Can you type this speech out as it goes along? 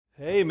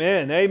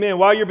Amen. Amen.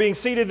 While you're being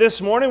seated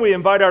this morning, we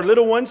invite our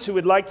little ones who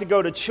would like to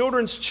go to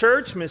Children's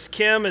Church. Miss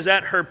Kim is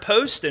at her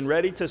post and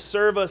ready to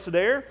serve us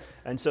there.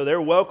 And so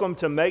they're welcome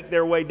to make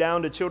their way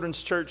down to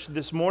Children's Church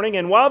this morning.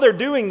 And while they're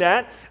doing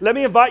that, let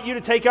me invite you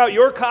to take out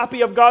your copy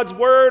of God's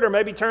Word or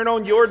maybe turn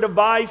on your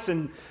device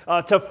and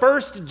to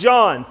 1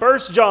 John. 1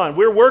 John.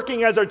 We're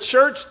working as a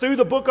church through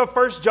the book of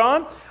 1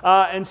 John.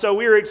 And so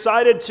we're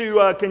excited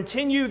to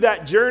continue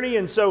that journey.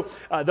 And so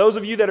those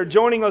of you that are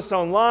joining us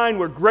online,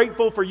 we're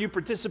grateful for you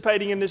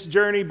participating in this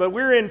journey. But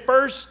we're in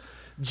 1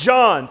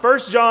 John,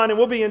 and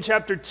we'll be in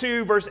chapter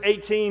 2, verse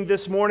 18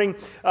 this morning.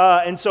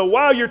 And so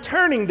while you're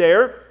turning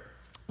there,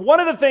 one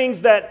of the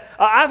things that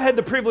I've had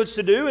the privilege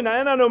to do, and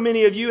I know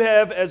many of you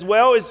have as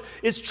well,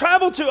 is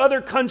travel to other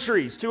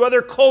countries, to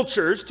other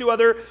cultures, to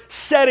other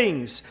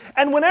settings.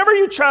 And whenever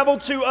you travel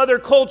to other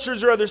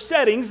cultures or other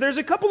settings, there's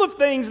a couple of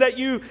things that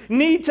you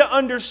need to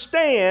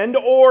understand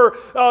or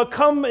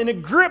come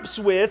in grips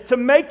with to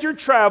make your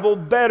travel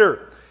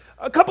better.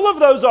 A couple of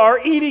those are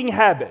eating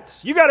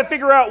habits. You got to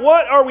figure out,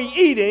 what are we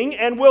eating,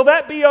 and will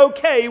that be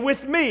okay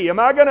with me? Am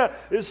I going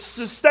to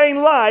sustain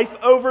life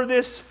over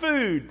this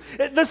food?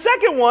 The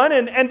second one,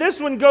 and this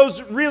one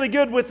goes really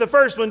good with the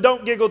first one,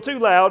 don't giggle too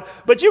loud,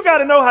 but you got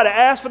to know how to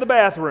ask for the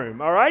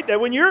bathroom, all right? That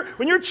when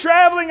you're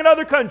traveling in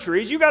other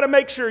countries, you got to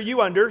make sure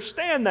you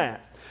understand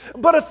that.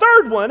 But a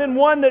third one, and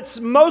one that's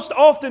most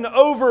often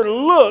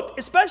overlooked,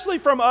 especially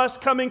from us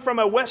coming from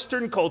a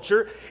Western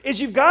culture,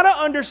 is you've got to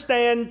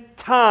understand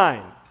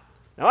time.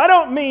 Now, I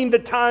don't mean the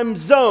time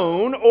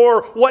zone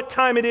or what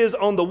time it is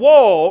on the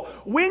wall.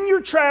 When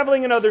you're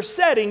traveling in other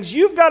settings,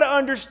 you've got to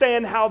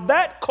understand how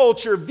that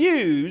culture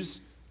views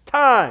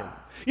time.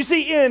 You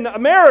see, in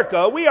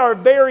America, we are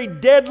very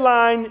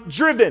deadline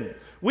driven.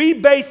 We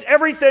base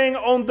everything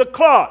on the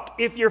clock.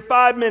 If you're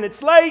 5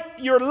 minutes late,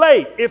 you're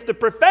late. If the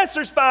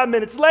professor's 5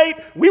 minutes late,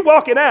 we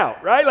walk it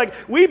out, right? Like,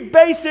 we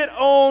base it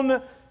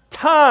on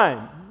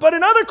time. But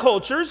in other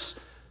cultures,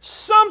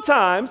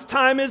 sometimes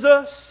time is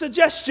a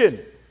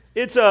suggestion.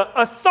 It's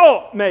a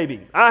thought,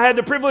 maybe. I had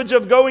the privilege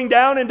of going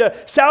down into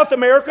South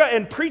America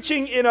and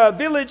preaching in a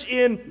village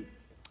in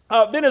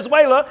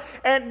Venezuela,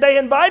 and they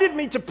invited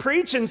me to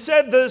preach and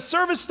said the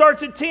service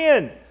starts at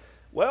 10.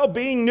 Well,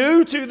 being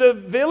new to the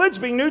village,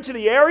 being new to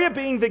the area,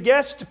 being the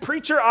guest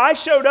preacher, I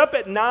showed up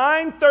at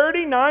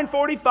 9:30,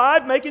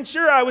 9:45, making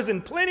sure I was in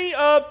plenty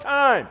of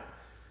time.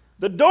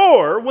 The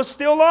door was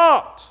still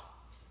locked.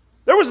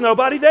 There was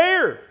nobody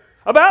there.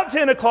 About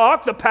 10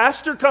 o'clock, the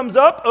pastor comes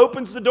up,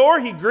 opens the door,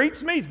 he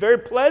greets me, he's very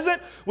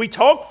pleasant. We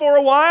talk for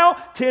a while,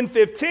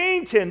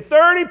 10:15,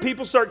 10:30,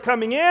 people start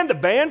coming in, the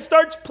band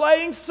starts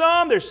playing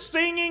some, there's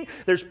singing,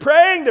 there's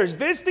praying, there's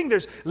visiting,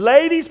 there's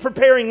ladies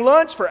preparing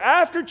lunch for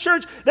after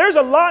church. There's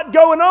a lot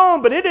going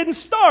on, but it didn't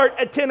start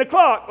at 10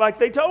 o'clock like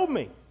they told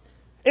me.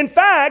 In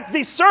fact,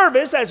 the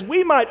service, as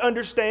we might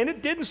understand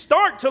it, didn't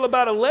start till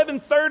about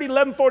 11:30,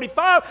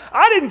 11:45.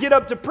 I didn't get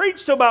up to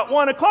preach till about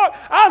 1 o'clock.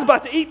 I was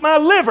about to eat my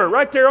liver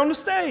right there on the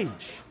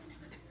stage.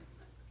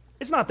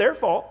 It's not their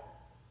fault.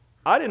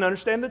 I didn't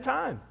understand the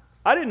time.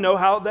 I didn't know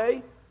how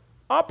they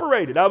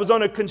operated. I was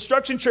on a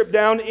construction trip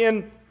down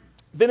in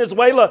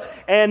Venezuela,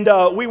 and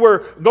we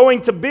were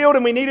going to build,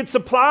 and we needed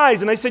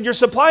supplies. And they said, your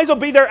supplies will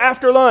be there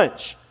after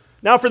lunch.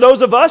 Now, for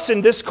those of us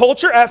in this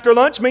culture, after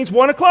lunch means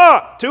 1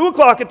 o'clock, 2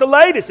 o'clock at the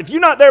latest. If you're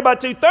not there by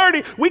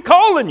 2:30, we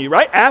calling you,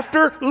 right?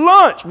 After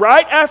lunch,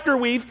 right after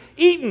we've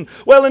eaten.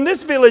 Well, in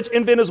this village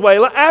in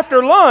Venezuela,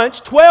 after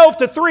lunch, 12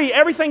 to 3,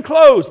 everything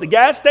closed. The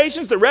gas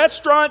stations, the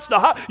restaurants,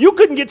 you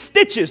couldn't get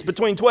stitches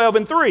between 12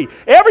 and 3.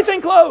 Everything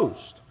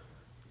closed.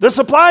 The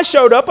supply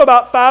showed up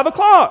about 5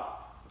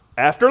 o'clock,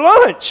 after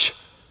lunch.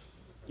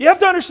 You have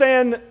to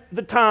understand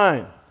the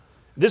time.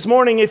 This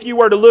morning, if you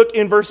were to look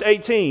in verse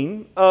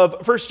 18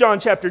 of 1 John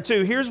chapter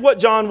 2, here's what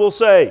John will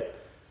say.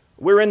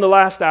 We're in the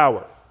last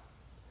hour.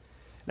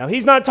 Now,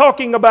 he's not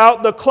talking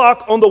about the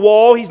clock on the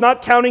wall. He's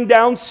not counting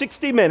down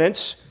 60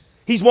 minutes.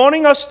 He's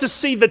wanting us to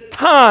see the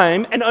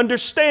time and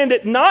understand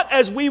it not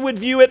as we would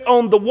view it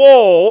on the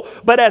wall,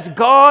 but as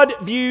God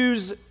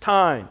views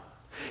time.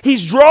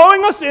 He's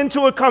drawing us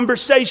into a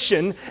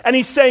conversation, and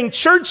he's saying,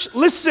 church,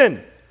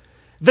 listen,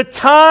 the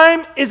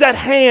time is at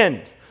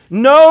hand.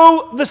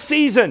 Know the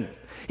season.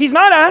 He's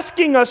not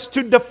asking us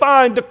to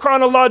define the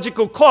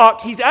chronological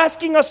clock. He's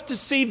asking us to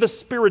see the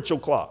spiritual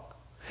clock.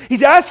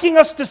 He's asking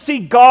us to see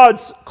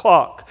God's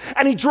clock.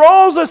 And he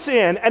draws us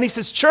in and he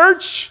says,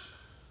 church,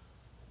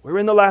 we're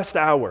in the last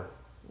hour.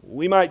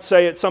 We might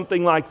say it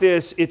something like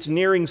this: it's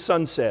nearing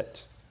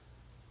sunset.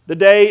 The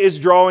day is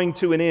drawing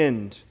to an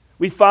end.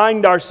 We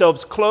find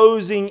ourselves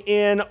closing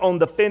in on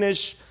the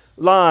finish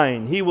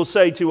line. He will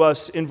say to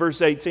us in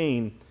verse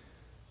 18,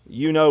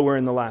 you know we're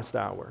in the last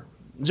hour.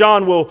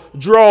 John will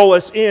draw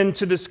us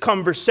into this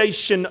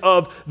conversation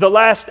of the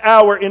last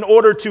hour in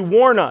order to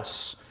warn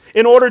us.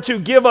 in order to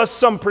give us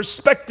some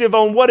perspective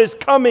on what is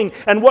coming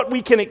and what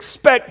we can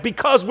expect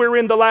because we're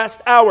in the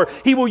last hour.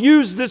 He will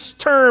use this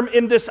term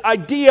in this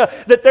idea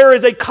that there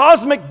is a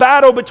cosmic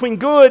battle between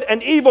good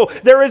and evil.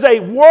 There is a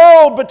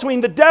world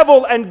between the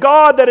devil and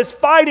God that is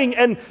fighting,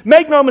 and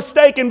make no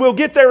mistake, and we'll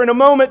get there in a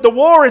moment, the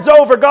war is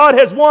over, God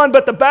has won,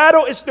 but the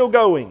battle is still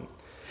going.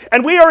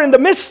 And we are in the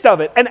midst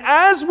of it. And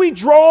as we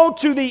draw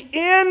to the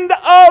end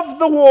of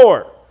the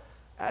war,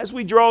 as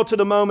we draw to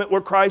the moment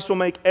where Christ will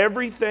make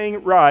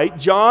everything right,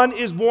 John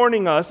is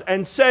warning us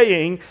and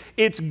saying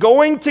it's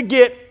going to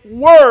get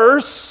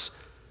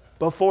worse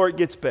before it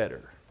gets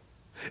better.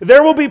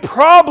 There will be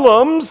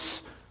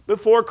problems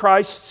before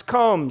Christ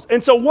comes.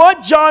 And so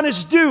what John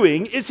is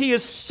doing is he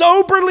is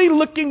soberly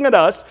looking at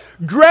us,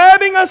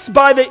 grabbing us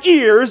by the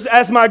ears,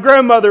 as my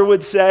grandmother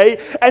would say,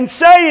 and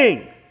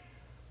saying,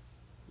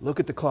 look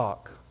at the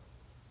clock.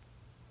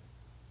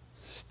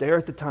 Stare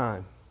at the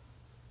time.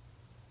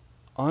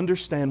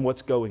 Understand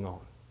what's going on.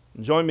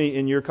 Join me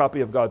in your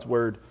copy of God's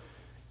Word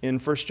in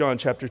 1 John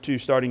chapter 2,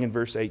 starting in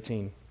verse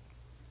 18.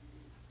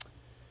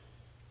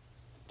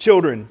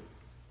 Children,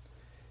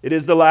 it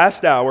is the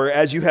last hour,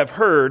 as you have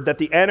heard, that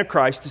the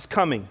Antichrist is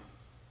coming.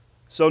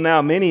 So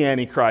now many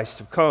Antichrists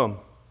have come.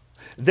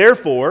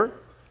 Therefore,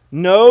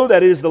 know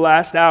that it is the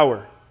last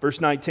hour. Verse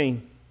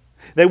 19.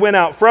 They went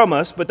out from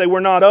us, but they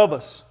were not of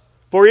us.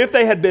 For if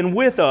they had been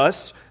with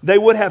us, they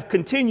would have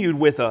continued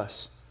with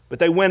us. But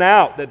they went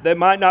out, that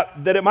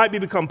it might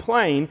become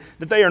plain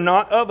that they are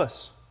not of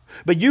us.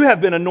 But you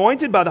have been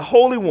anointed by the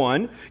Holy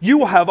One. You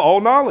will have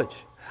all knowledge.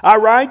 I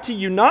write to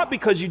you not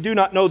because you do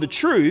not know the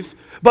truth,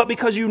 but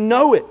because you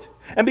know it,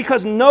 and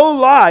because no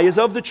lie is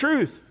of the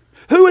truth.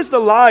 Who is the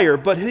liar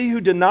but he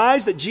who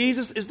denies that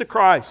Jesus is the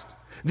Christ?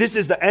 This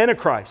is the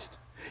Antichrist.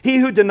 He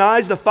who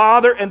denies the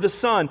Father and the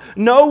Son.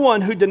 No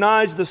one who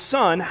denies the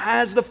Son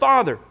has the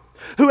Father.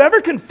 Whoever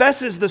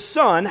confesses the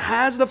Son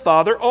has the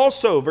Father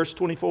also. Verse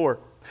 24.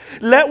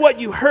 Let what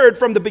you heard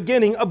from the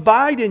beginning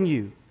abide in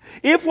you.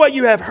 If what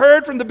you have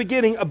heard from the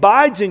beginning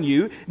abides in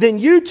you, then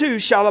you too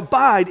shall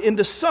abide in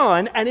the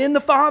Son and in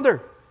the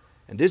Father.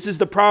 And this is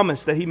the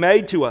promise that He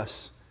made to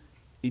us,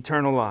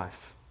 eternal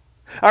life.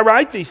 I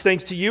write these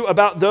things to you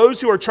about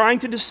those who are trying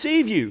to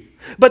deceive you.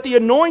 But the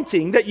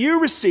anointing that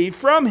you receive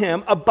from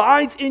Him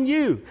abides in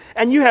you,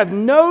 and you have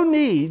no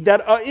need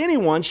that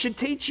anyone should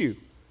teach you.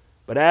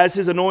 But as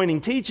His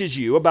anointing teaches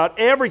you about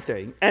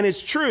everything, and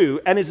is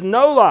true, and is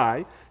no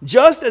lie,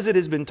 just as it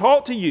has been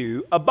taught to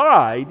you,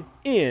 abide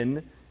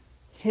in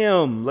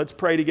Him. Let's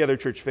pray together,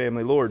 church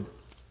family. Lord,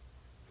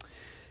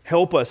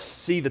 help us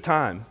see the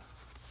time.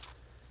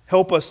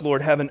 Help us,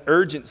 Lord, have an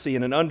urgency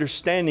and an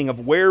understanding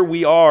of where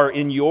we are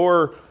in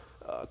your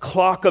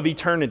clock of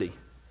eternity.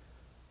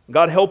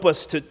 God, help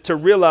us to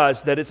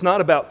realize that it's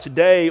not about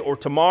today or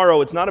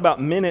tomorrow. It's not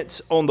about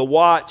minutes on the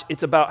watch.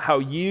 It's about how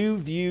you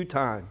view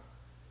time.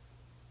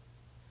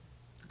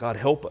 God,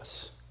 help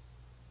us.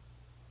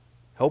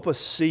 Help us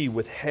see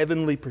with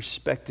heavenly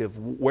perspective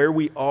where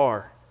we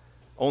are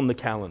on the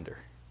calendar.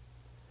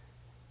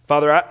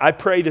 Father, I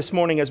pray this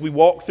morning as we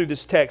walk through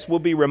this text, we'll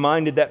be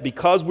reminded that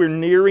because we're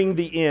nearing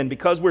the end,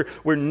 because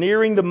we're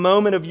nearing the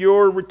moment of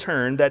your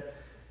return, that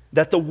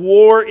the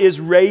war is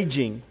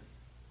raging,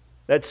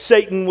 that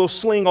Satan will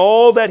sling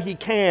all that he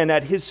can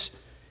at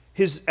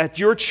at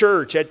your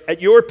church,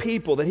 at your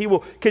people, that he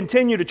will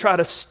continue to try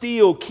to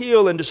steal,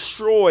 kill, and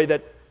destroy,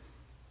 that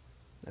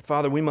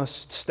Father, we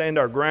must stand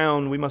our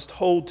ground. We must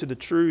hold to the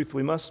truth.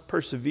 We must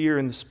persevere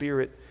in the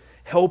Spirit.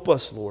 Help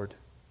us, Lord.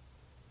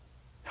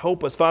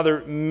 Help us.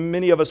 Father,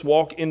 many of us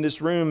walk in this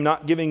room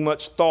not giving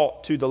much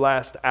thought to the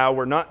last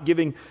hour, not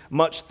giving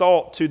much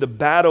thought to the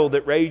battle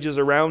that rages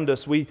around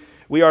us. We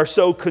are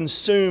so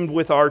consumed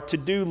with our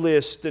to-do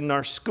list and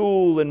our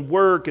school and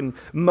work and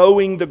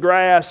mowing the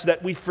grass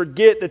that we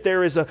forget that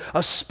there is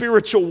a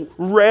spiritual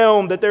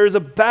realm, that there is a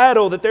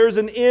battle, that there is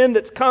an end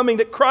that's coming,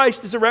 that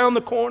Christ is around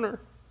the corner.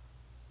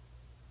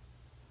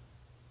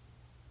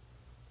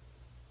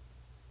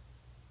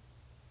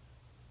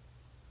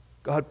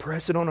 God,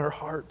 press it on our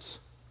hearts.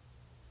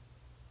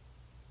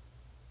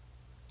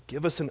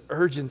 Give us an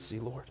urgency,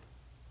 Lord.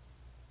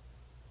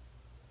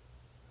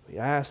 We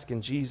ask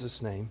in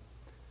Jesus' name,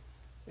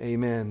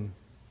 amen.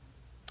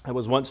 I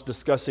was once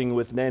discussing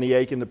with Danny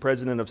Aiken, the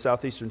president of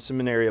Southeastern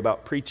Seminary,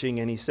 about preaching,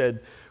 and he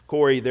said,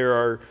 Corey,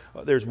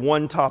 there's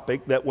one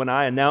topic that when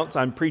I announce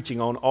I'm preaching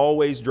on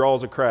always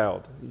draws a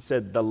crowd. He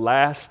said, the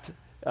last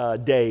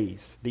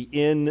days, the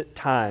end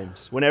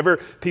times. Whenever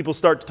people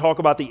start to talk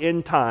about the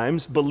end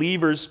times,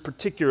 believers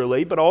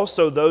particularly, but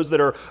also those that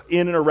are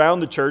in and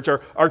around the church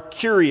are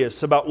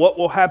curious about what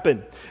will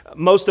happen.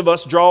 Most of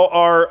us draw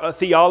our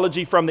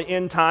theology from the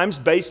end times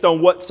based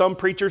on what some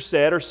preacher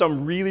said or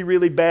some really,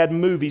 really bad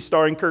movie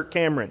starring Kirk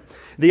Cameron.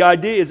 The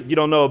idea is, if you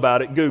don't know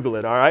about it, Google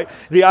it, all right?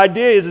 The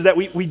idea is that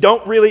we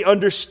don't really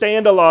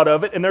understand a lot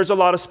of it, and there's a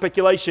lot of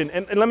speculation.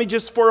 And let me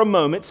just for a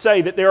moment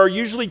say that there are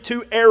usually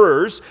two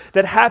errors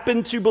that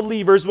happen to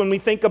believers when we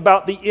think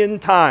about the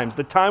end times,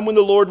 the time when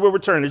the Lord will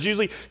return. There's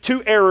usually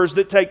two errors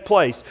that take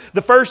place.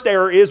 The first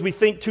error is we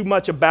think too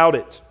much about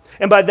it.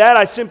 And by that,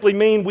 I simply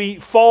mean we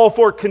fall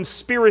for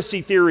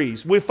conspiracy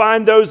theories. We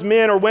find those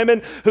men or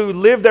women who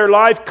live their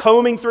life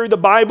combing through the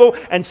Bible,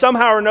 and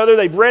somehow or another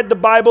they've read the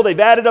Bible, they've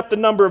added up the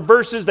number of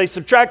verses, they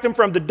subtract them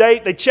from the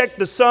date, they check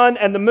the sun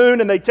and the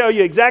moon, and they tell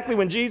you exactly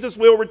when Jesus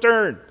will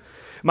return.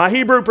 My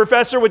Hebrew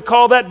professor would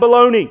call that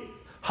baloney,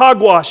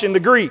 hogwash in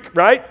the Greek,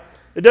 right?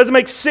 It doesn't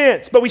make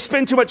sense, but we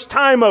spend too much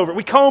time over it.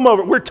 We comb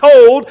over it. We're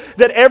told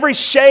that every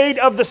shade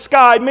of the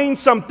sky means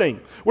something.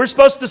 We're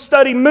supposed to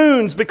study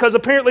moons because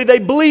apparently they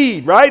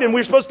bleed, right? And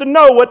we're supposed to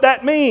know what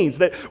that means.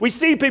 That we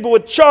see people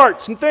with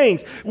charts and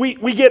things. We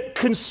get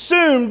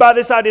consumed by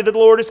this idea that the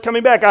Lord is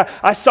coming back.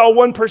 I saw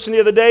one person the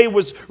other day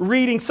was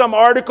reading some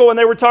article and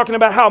they were talking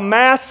about how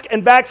masks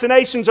and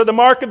vaccinations are the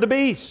mark of the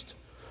beast.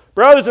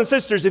 Brothers and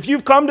sisters, if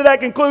you've come to that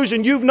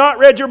conclusion, you've not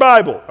read your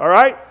Bible, all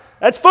right?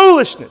 That's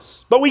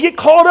foolishness. But we get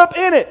caught up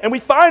in it and we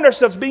find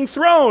ourselves being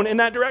thrown in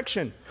that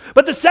direction.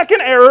 But the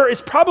second error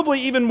is probably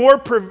even more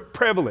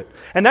prevalent.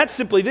 And that's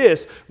simply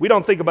this: we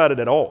don't think about it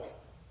at all.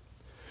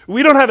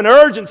 We don't have an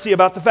urgency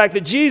about the fact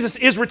that Jesus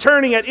is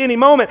returning at any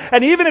moment.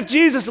 And even if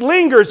Jesus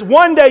lingers,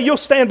 one day you'll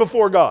stand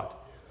before God.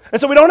 And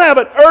so we don't have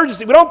an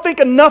urgency. We don't think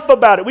enough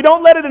about it. We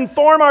don't let it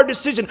inform our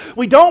decision.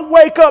 We don't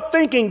wake up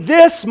thinking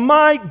this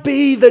might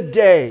be the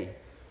day.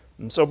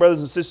 And so, brothers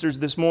and sisters,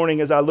 this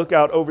morning as I look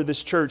out over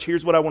this church,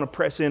 here's what I want to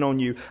press in on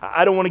you.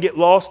 I don't want to get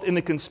lost in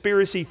the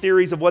conspiracy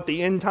theories of what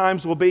the end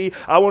times will be.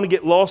 I want to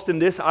get lost in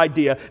this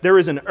idea. There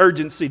is an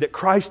urgency that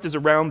Christ is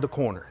around the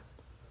corner.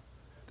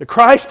 That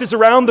Christ is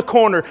around the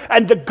corner,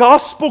 and the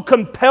gospel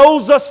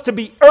compels us to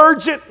be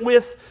urgent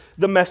with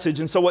the message.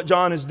 And so what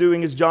John is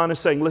doing is John is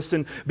saying,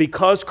 listen,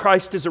 because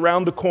Christ is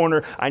around the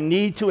corner, I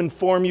need to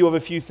inform you of a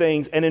few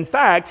things. And in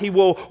fact, he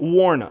will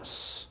warn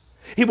us.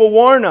 He will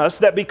warn us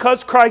that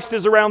because Christ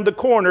is around the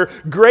corner,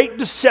 great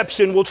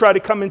deception will try to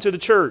come into the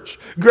church.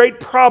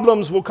 Great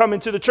problems will come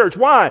into the church.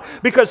 Why?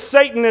 Because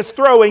Satan is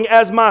throwing,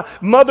 as my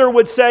mother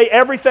would say,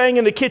 everything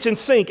in the kitchen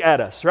sink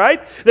at us,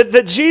 right?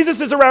 That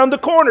Jesus is around the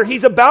corner.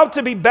 He's about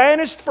to be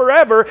banished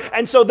forever.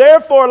 And so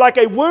therefore, like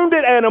a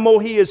wounded animal,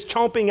 he is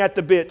chomping at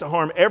the bit to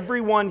harm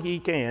everyone he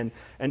can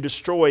and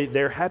destroy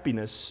their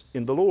happiness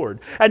in the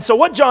Lord. And so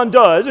what John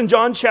does in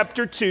John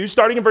chapter 2,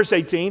 starting in verse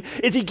 18,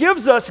 is he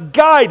gives us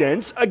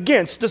guidance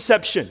against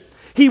deception.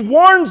 He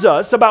warns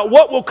us about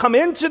what will come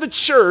into the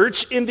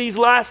church in these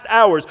last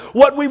hours,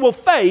 what we will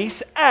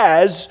face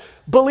as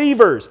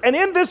believers. And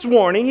in this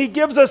warning, he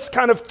gives us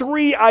kind of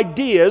three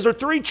ideas or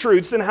three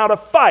truths in how to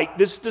fight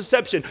this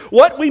deception,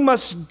 what we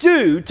must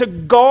do to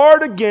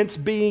guard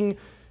against being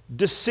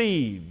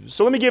deceived.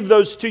 So let me give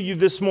those to you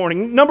this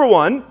morning. Number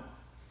one,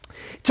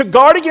 to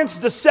guard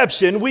against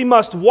deception, we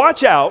must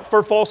watch out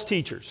for false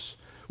teachers.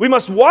 We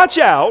must watch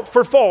out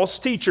for false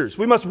teachers.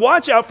 We must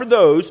watch out for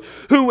those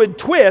who would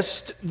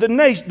twist the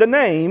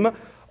name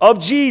of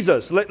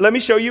Jesus. Let me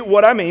show you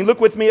what I mean.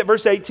 Look with me at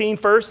verse 18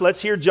 first.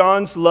 Let's hear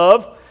John's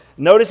love.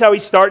 Notice how he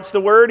starts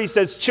the word. He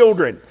says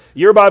children.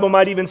 Your Bible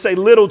might even say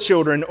little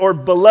children or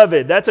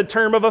beloved. That's a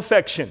term of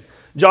affection.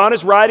 John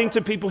is writing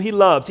to people he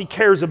loves. He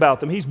cares about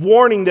them. He's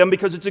warning them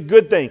because it's a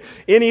good thing.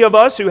 Any of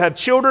us who have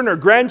children or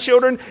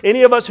grandchildren,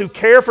 any of us who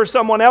care for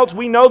someone else,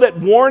 we know that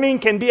warning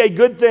can be a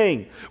good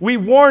thing. We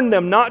warn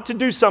them not to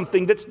do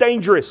something that's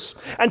dangerous.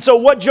 And so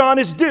what John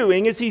is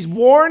doing is he's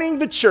warning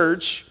the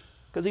church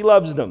because he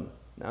loves them.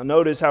 Now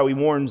notice how he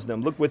warns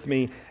them. Look with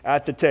me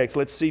at the text.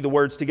 Let's see the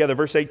words together.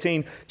 Verse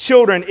 18,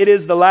 children, it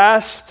is the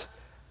last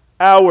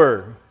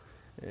hour.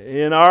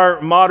 In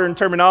our modern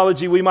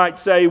terminology, we might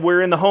say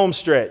we're in the home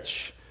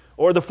stretch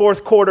or the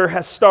fourth quarter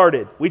has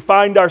started. We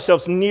find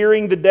ourselves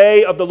nearing the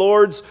day of the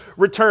Lord's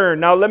return.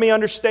 Now, let me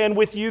understand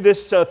with you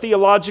this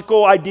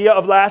theological idea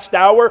of last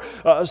hour.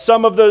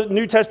 Some of the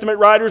New Testament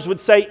writers would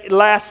say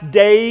last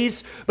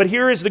days, but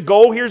here is the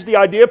goal. Here's the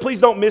idea. Please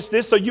don't miss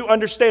this so you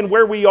understand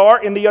where we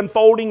are in the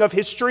unfolding of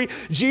history.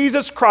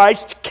 Jesus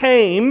Christ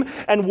came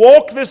and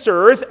walked this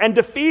earth and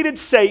defeated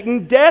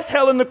Satan, death,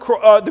 hell, and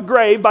the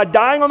grave by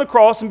dying on the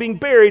cross and being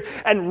buried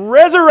and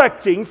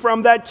resurrecting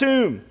from that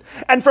tomb.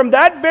 And from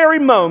that very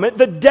moment,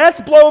 the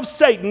death blow of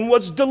Satan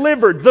was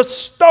delivered. The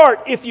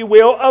start, if you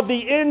will, of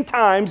the end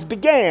times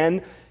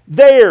began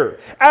there.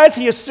 As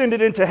he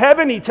ascended into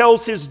heaven, he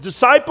tells his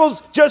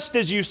disciples, just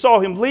as you saw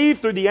him leave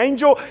through the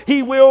angel,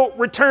 he will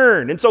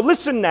return. And so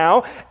listen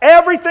now,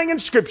 everything in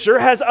Scripture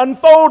has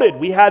unfolded.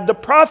 We had the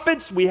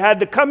prophets, we had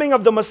the coming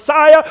of the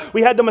Messiah,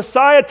 we had the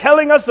Messiah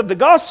telling us of the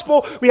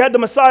gospel, we had the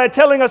Messiah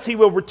telling us he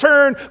will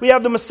return, we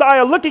have the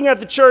Messiah looking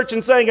at the church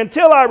and saying,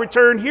 until I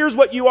return, here's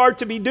what you are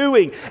to be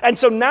doing. And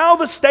so now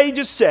the stage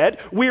is set,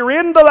 we're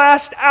in the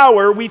last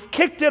hour, we've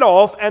kicked it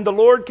off, and the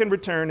Lord can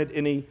return at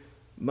any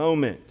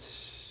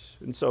moment.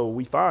 And so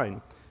we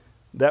find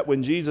that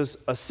when Jesus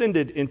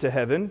ascended into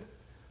heaven,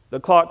 the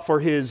clock for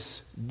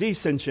his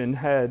descension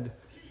had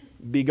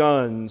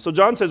begun. So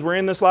John says we're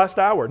in this last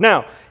hour.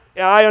 Now,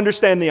 I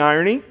understand the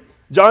irony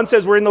John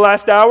says we're in the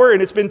last hour,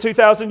 and it's been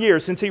 2,000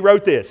 years since he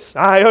wrote this.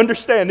 I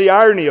understand the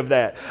irony of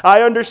that.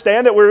 I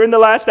understand that we're in the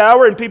last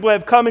hour, and people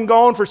have come and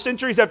gone for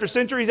centuries after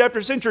centuries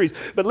after centuries.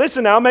 But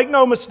listen now, make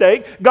no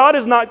mistake, God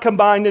is not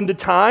combined into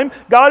time.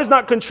 God is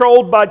not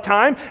controlled by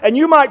time. And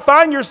you might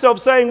find yourself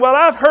saying, well,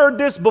 I've heard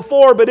this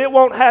before, but it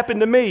won't happen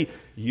to me.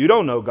 You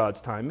don't know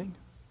God's timing.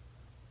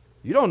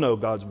 You don't know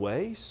God's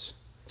ways.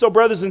 So,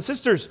 brothers and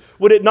sisters,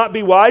 would it not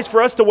be wise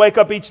for us to wake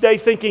up each day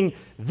thinking,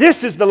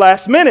 this is the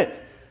last minute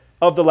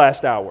of the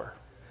last hour.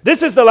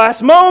 This is the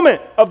last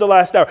moment of the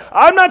last hour.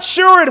 I'm not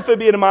sure if it'll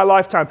be in my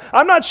lifetime.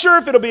 I'm not sure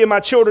if it'll be in my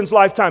children's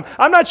lifetime.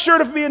 I'm not sure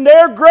if it'll be in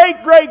their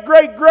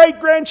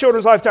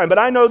great-great-great-great-grandchildren's lifetime. But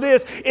I know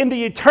this, in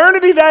the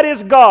eternity that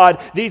is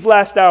God, these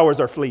last hours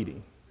are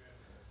fleeting.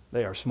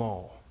 They are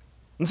small.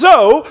 And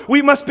so,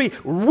 we must be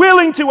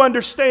willing to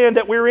understand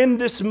that we're in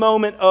this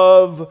moment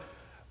of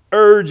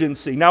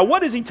urgency. Now,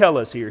 what does he tell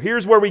us here?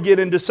 Here's where we get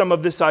into some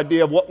of this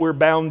idea of what we're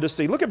bound to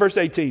see. Look at verse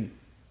 18.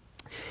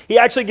 He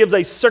actually gives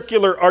a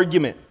circular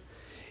argument.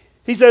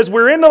 He says,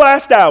 we're in the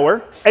last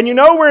hour, and you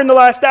know we're in the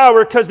last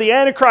hour because the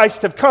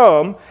Antichrist have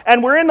come,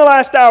 and we're in the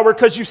last hour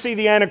because you see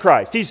the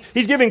Antichrist. He's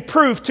giving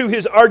proof to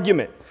his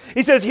argument.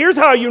 He says, here's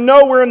how you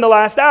know we're in the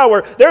last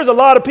hour. There's a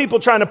lot of people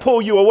trying to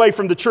pull you away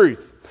from the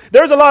truth.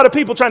 There's a lot of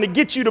people trying to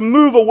get you to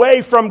move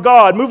away from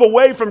God, move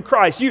away from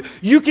Christ.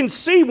 You can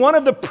see one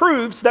of the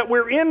proofs that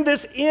we're in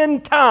this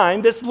end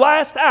time, this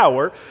last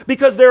hour,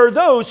 because there are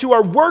those who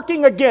are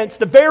working against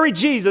the very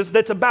Jesus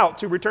that's about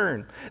to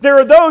return. There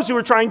are those who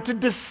are trying to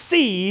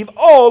deceive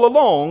all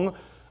along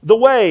the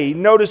way.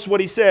 Notice what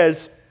he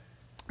says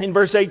in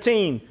verse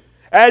 18.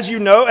 As you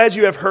know, as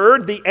you have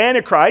heard, the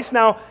Antichrist.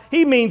 Now,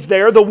 he means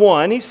there the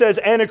one. He says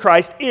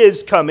Antichrist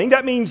is coming.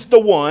 That means the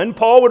one.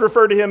 Paul would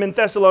refer to him in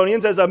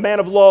Thessalonians as a man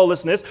of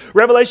lawlessness.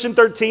 Revelation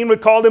 13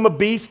 would call him a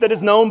beast that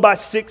is known by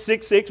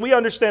 666. We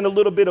understand a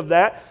little bit of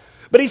that.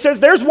 But he says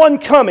there's one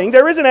coming.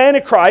 There is an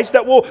Antichrist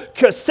that will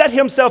set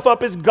himself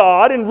up as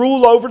God and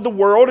rule over the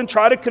world and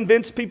try to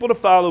convince people to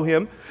follow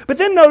him. But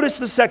then notice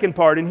the second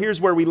part, and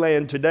here's where we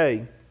land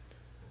today.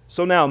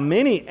 So now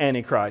many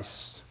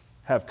Antichrists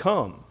have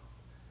come.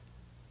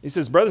 He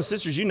says, brothers and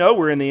sisters, you know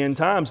we're in the end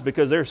times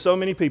because there are so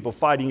many people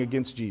fighting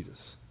against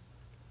Jesus.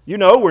 You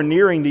know we're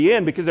nearing the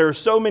end because there are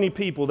so many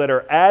people that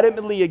are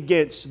adamantly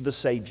against the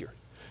Savior.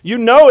 You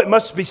know it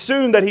must be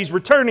soon that He's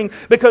returning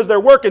because they're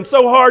working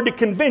so hard to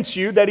convince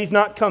you that He's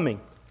not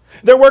coming.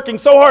 They're working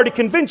so hard to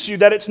convince you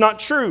that it's not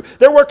true.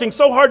 They're working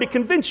so hard to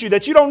convince you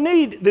that you don't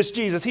need this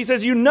Jesus. He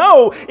says, you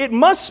know it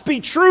must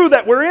be true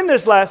that we're in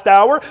this last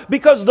hour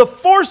because the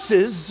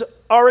forces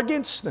are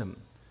against them.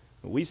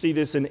 We see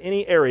this in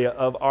any area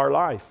of our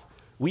life.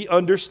 We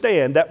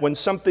understand that when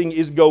something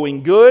is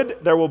going good,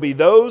 there will be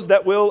those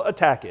that will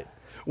attack it.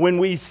 When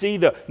we see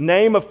the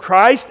name of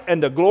Christ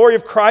and the glory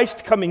of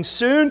Christ coming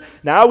soon,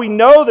 now we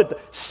know that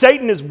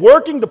Satan is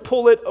working to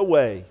pull it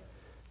away.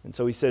 And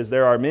so he says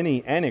there are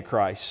many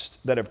antichrists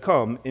that have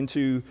come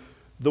into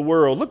the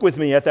world. Look with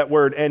me at that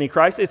word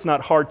antichrist. It's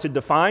not hard to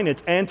define.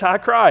 It's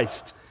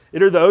antichrist.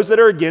 It are those that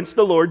are against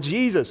the Lord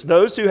Jesus,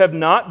 those who have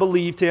not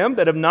believed Him,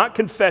 that have not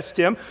confessed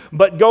Him,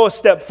 but go a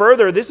step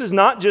further. This is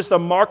not just a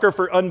marker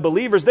for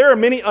unbelievers. There are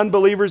many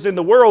unbelievers in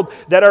the world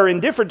that are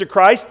indifferent to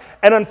Christ,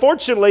 and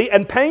unfortunately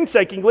and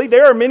painstakingly,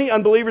 there are many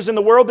unbelievers in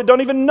the world that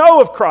don't even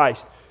know of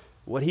Christ.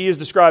 What he is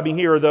describing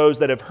here are those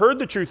that have heard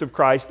the truth of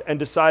Christ and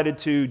decided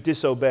to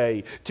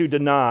disobey, to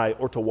deny,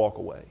 or to walk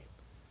away.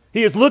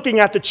 He is looking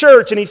at the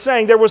church and he's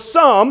saying there were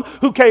some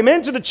who came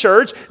into the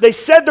church, they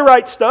said the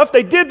right stuff,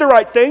 they did the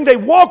right thing, they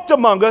walked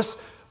among us,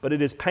 but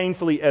it is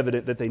painfully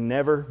evident that they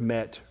never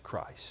met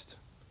Christ.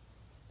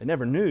 They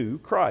never knew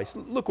Christ.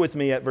 Look with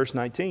me at verse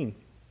 19.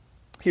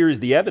 Here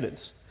is the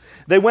evidence.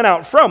 They went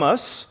out from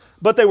us,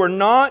 but they were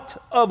not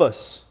of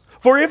us.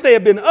 For if they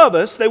had been of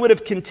us, they would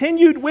have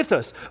continued with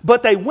us.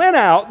 But they went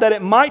out that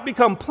it might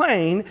become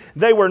plain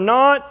they were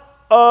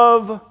not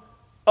of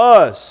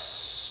us.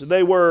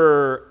 They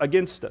were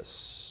against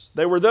us.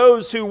 They were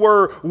those who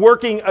were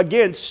working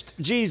against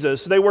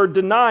Jesus. They were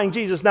denying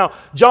Jesus. Now,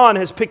 John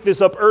has picked this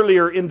up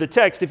earlier in the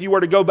text. If you were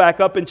to go back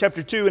up in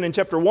chapter 2 and in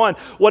chapter 1,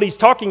 what he's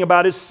talking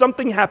about is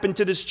something happened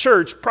to this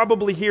church,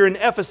 probably here in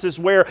Ephesus,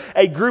 where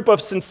a group of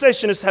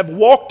cessationists have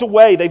walked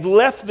away. They've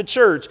left the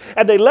church.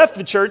 And they left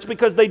the church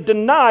because they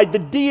denied the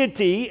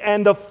deity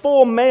and the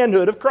full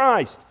manhood of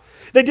Christ.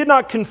 They did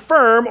not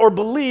confirm or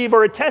believe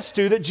or attest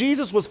to that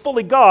Jesus was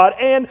fully God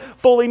and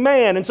fully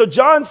man. And so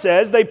John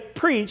says they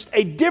preached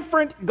a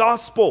different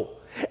gospel.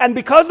 And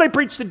because they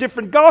preached a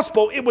different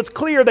gospel, it was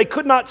clear they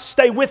could not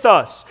stay with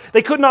us.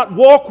 They could not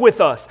walk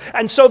with us.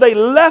 And so they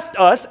left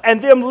us,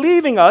 and them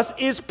leaving us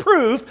is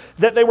proof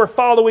that they were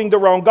following the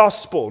wrong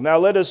gospel. Now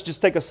let us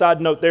just take a side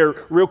note there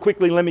real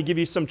quickly. Let me give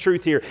you some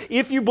truth here.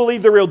 If you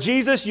believe the real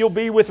Jesus, you'll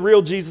be with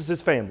real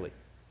Jesus' family.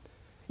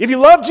 If you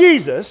love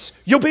Jesus,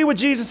 you'll be with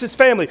Jesus'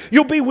 family.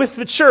 You'll be with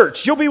the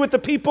church. You'll be with the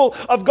people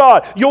of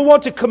God. You'll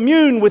want to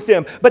commune with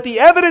them. But the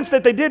evidence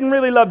that they didn't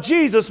really love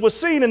Jesus was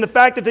seen in the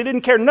fact that they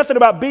didn't care nothing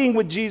about being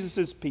with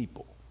Jesus'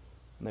 people.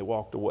 And they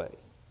walked away.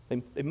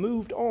 They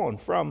moved on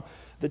from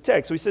the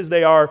text. So he says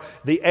they are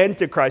the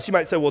Antichrist. You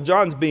might say, well,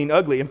 John's being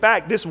ugly. In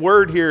fact, this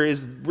word here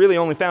is really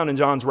only found in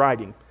John's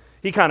writing.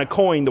 He kind of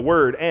coined the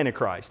word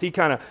Antichrist. He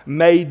kind of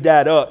made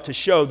that up to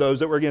show those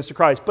that were against the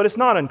Christ. But it's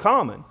not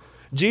uncommon.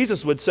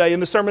 Jesus would say in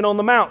the Sermon on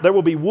the Mount, there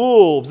will be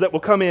wolves that will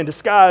come in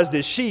disguised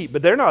as sheep,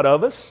 but they're not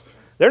of us.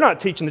 They're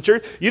not teaching the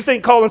truth. You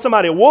think calling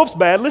somebody a wolf's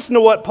bad? Listen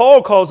to what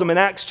Paul calls them in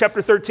Acts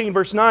chapter 13,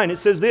 verse 9. It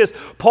says this,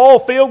 Paul,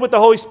 filled with the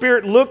Holy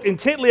Spirit, looked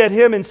intently at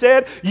him and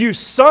said, "You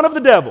son of the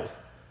devil."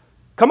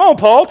 Come on,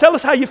 Paul, tell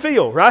us how you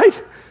feel,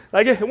 right?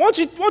 Like, why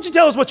don't you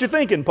tell us what you're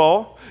thinking,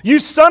 Paul? "You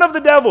son of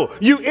the devil,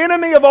 you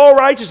enemy of all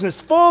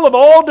righteousness, full of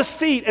all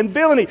deceit and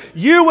villainy,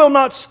 you will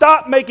not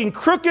stop making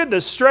crooked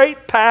the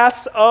straight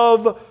paths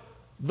of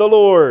the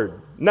Lord."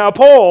 Now,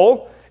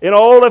 Paul, in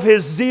all of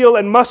his zeal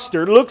and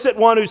muster, looks at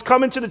one who's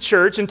come into the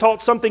church and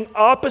taught something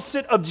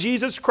opposite of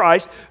Jesus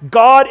Christ,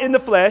 God in the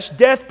flesh,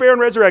 death, burial,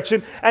 and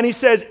resurrection, and he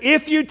says,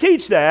 if you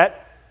teach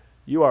that,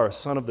 you are a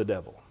son of the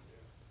devil.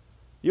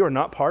 You are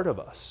not part of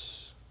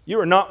us.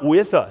 You are not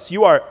with us.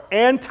 You are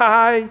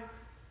anti-Christ.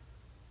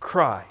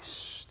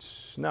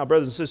 Now,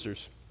 brothers and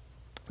sisters,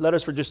 let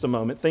us for just a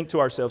moment think to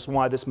ourselves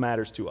why this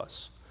matters to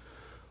us.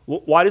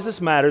 Why does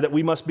this matter that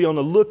we must be on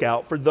the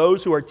lookout for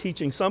those who are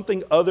teaching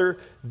something other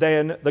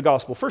than the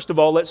gospel? First of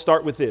all, let's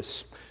start with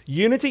this.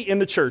 Unity in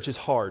the church is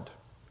hard.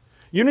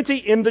 Unity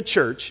in the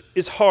church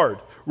is hard.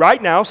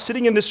 Right now,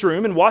 sitting in this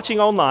room and watching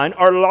online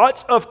are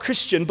lots of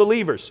Christian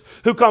believers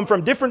who come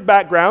from different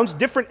backgrounds,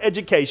 different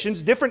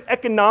educations, different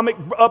economic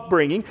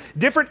upbringing,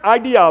 different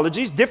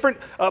ideologies, different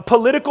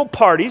political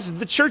parties.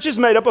 The church is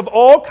made up of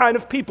all kind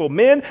of people,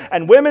 men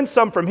and women,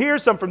 some from here,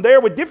 some from there,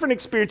 with different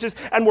experiences,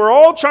 and we're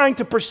all trying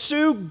to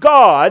pursue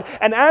God.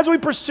 And as we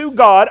pursue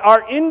God,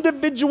 our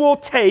individual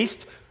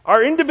taste,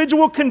 our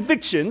individual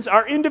convictions,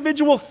 our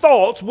individual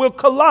thoughts will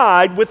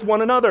collide with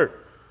one another.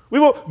 We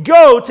will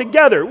go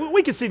together.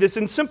 We can see this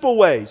in simple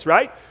ways,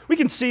 right? We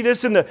can see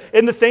this in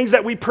the things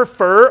that we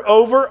prefer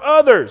over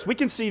others. We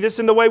can see this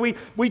in the way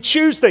we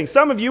choose things.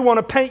 Some of you want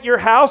to paint your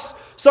house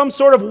some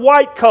sort of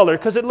white color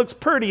because it looks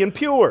pretty and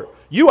pure.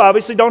 You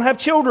obviously don't have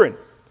children.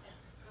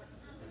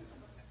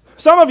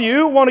 Some of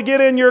you want to get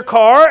in your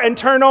car and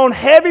turn on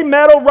heavy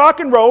metal rock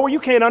and roll where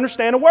you can't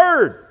understand a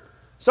word.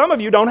 Some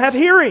of you don't have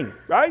hearing,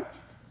 right?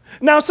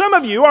 Now, some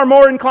of you are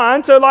more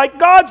inclined to like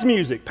God's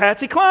music,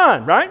 Patsy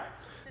Cline, right?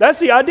 That's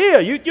the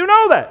idea. You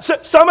know that. So,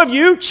 some of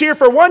you cheer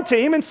for one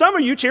team and some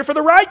of you cheer for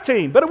the right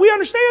team. But we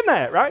understand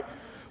that, right?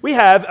 We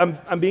have,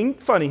 I'm being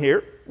funny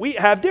here, we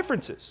have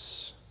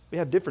differences. We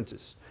have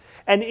differences.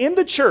 And in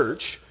the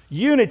church,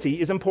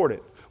 unity is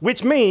important,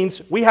 which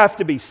means we have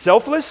to be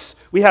selfless,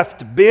 we have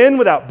to bend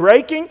without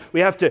breaking,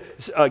 we have to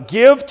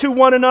give to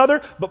one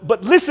another.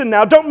 But listen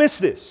now, don't miss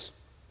this.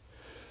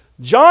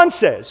 John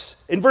says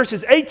in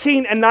verses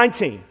 18 and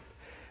 19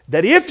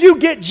 that if you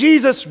get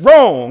Jesus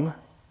wrong,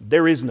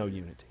 there is no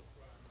unity.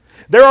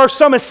 There are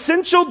some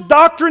essential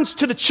doctrines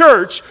to the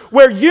church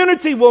where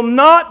unity will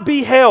not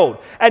be held.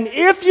 And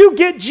if you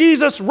get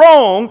Jesus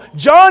wrong,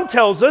 John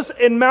tells us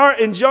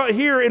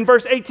here in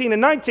verse 18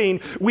 and 19,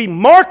 we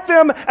mark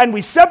them and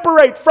we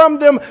separate from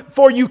them,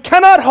 for you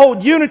cannot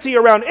hold unity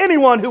around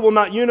anyone who will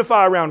not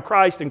unify around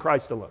Christ and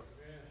Christ alone.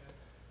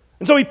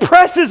 And so he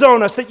presses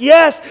on us that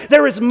yes,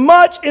 there is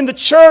much in the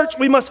church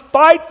we must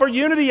fight for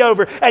unity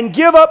over and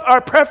give up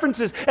our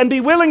preferences and be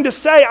willing to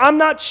say, I'm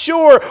not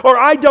sure or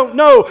I don't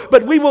know,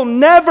 but we will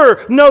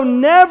never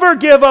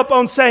give up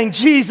on saying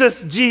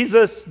Jesus,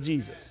 Jesus,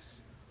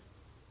 Jesus.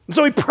 And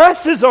so he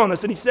presses on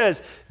us and he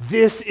says,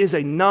 this is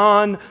a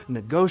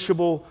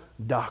non-negotiable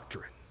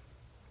doctrine.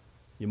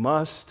 You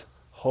must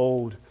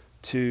hold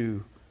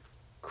to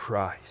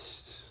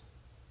Christ.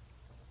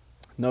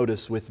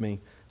 Notice with me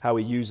how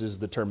he uses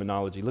the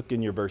terminology. Look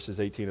in your verses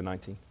 18 and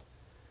 19.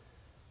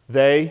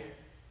 They,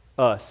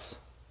 us.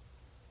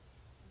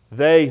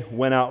 They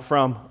went out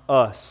from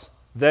us.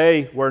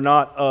 They were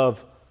not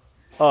of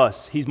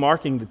us. He's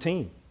marking the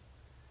team.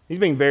 He's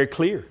being very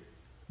clear.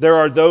 There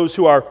are those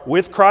who are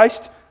with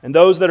Christ and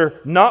those that are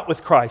not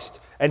with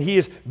Christ. And he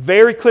is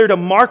very clear to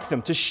mark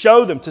them, to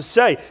show them, to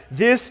say,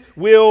 this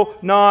will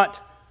not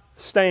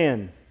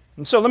stand.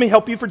 And so let me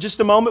help you for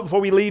just a moment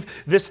before we leave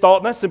this thought,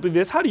 and that's simply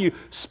this. How do you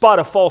spot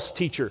a false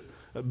teacher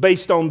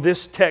based on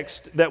this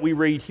text that we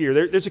read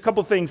here? There's a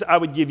couple things I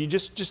would give you,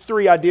 just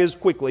three ideas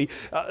quickly.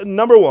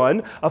 Number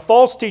one, a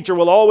false teacher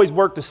will always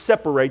work to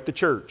separate the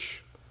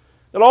church.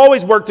 They'll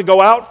always work to go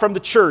out from the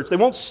church. They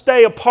won't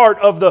stay a part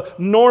of the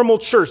normal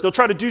church. They'll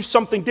try to do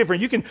something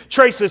different. You can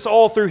trace this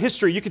all through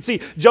history. You can see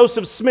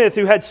Joseph Smith,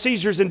 who had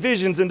seizures and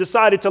visions and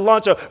decided to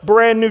launch a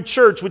brand new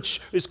church,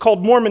 which is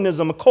called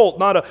Mormonism, a cult,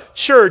 not a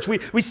church.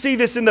 We see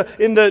this in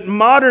the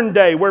modern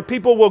day where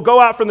people will go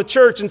out from the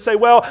church and say,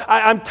 well,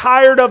 I'm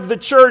tired of the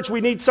church.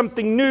 We need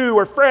something new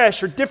or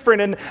fresh or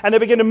different. And they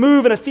begin to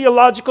move in a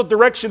theological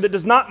direction that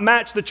does not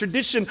match the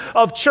tradition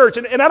of church.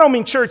 And I don't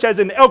mean church as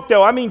in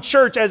Elkdale. I mean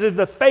church as in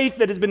the faith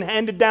that has been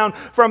handed down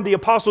from the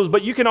apostles.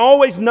 But you can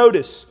always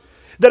notice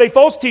that a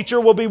false teacher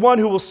will be one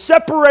who will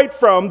separate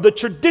from the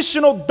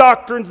traditional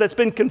doctrines that's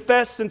been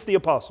confessed since the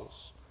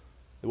apostles.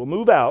 They will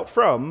move out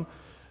from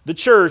the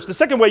church. The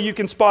second way you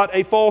can spot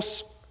a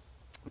false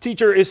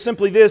teacher is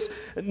simply this.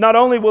 Not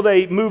only will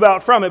they move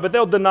out from it, but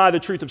they'll deny the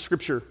truth of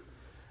Scripture.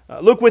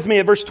 Look with me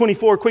at verse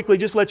 24 quickly.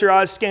 Just let your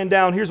eyes scan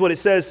down. Here's what it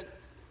says.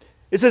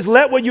 It says,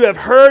 let what you have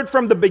heard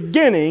from the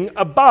beginning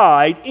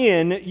abide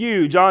in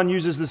you. John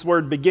uses this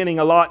word beginning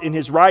a lot in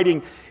his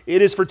writing.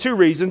 It is for two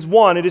reasons.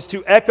 One, it is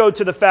to echo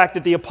to the fact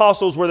that the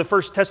apostles were the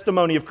first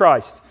testimony of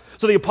Christ.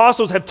 So the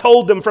apostles have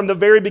told them from the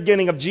very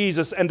beginning of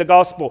Jesus and the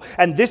gospel.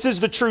 And this is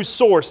the true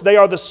source. They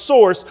are the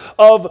source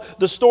of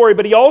the story.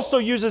 But he also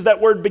uses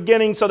that word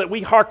beginning so that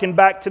we hearken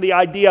back to the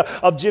idea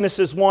of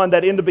Genesis 1,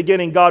 that in the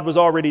beginning God was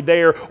already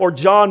there. Or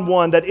John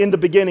 1, that in the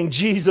beginning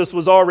Jesus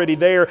was already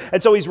there.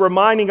 And so he's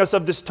reminding us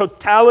of this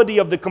totality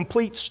of the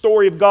complete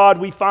story of God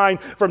we find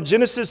from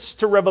Genesis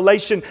to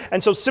Revelation.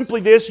 And so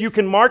simply this, you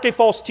can mark a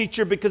false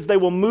teacher because they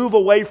will move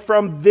away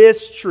from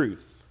this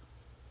truth.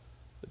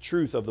 The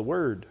truth of the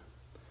Word.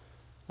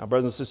 Now,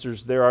 brothers and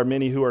sisters, there are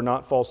many who are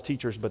not false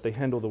teachers, but they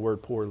handle the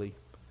Word poorly.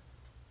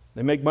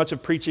 They make much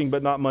of preaching,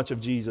 but not much of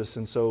Jesus.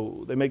 And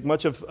so they make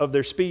much of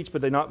their speech,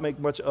 but they not make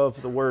much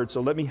of the Word. So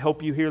let me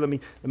help you here. Let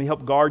me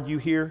help guard you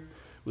here.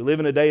 We live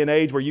in a day and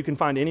age where you can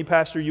find any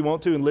pastor you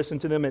want to and listen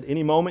to them at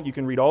any moment. You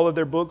can read all of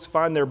their books,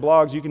 find their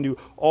blogs. You can do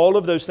all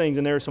of those things.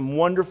 And there are some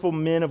wonderful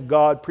men of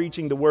God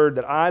preaching the Word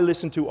that I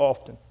listen to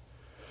often.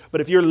 But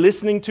if you're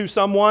listening to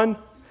someone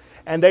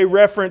and they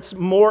reference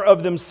more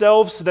of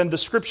themselves than the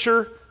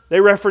Scripture, they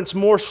reference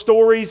more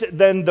stories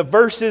than the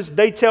verses,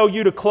 they tell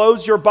you to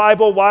close your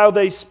Bible while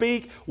they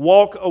speak,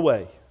 walk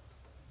away.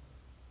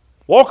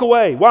 Walk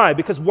away. Why?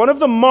 Because one of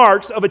the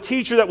marks of a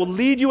teacher that will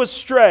lead you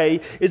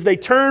astray is they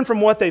turn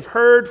from what they've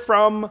heard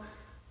from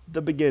the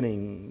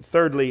beginning.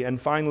 Thirdly and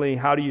finally,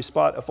 how do you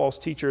spot a false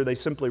teacher? They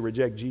simply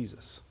reject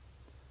Jesus.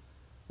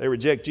 They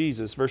reject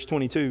Jesus. Verse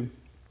 22.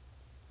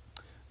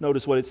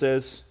 Notice what it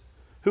says.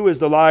 Who is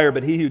the liar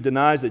but he who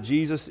denies that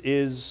Jesus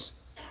is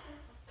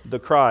the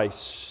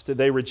Christ?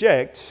 They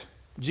reject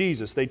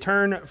Jesus. They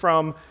turn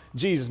from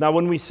Jesus. Now,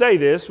 when we say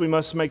this, we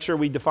must make sure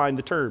we define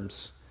the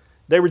terms.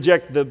 They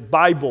reject the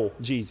Bible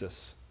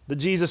Jesus, the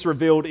Jesus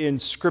revealed in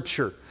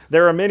Scripture.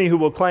 There are many who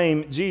will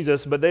claim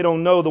Jesus, but they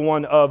don't know the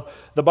one of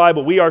the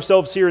Bible. We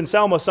ourselves here in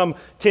Selma some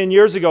 10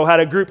 years ago had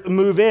a group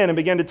move in and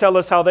began to tell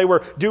us how they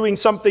were doing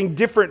something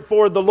different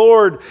for the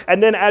Lord.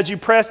 And then as you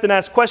pressed and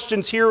asked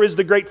questions, here is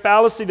the great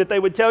fallacy that they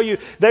would tell you.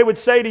 They would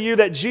say to you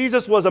that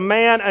Jesus was a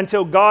man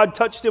until God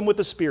touched him with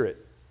the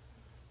Spirit.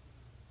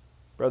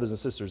 Brothers and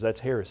sisters,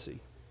 that's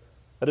heresy.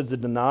 That is the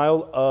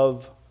denial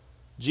of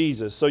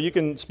Jesus. So you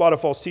can spot a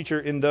false teacher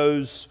in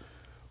those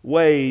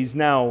ways.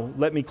 Now,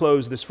 let me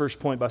close this first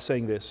point by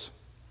saying this.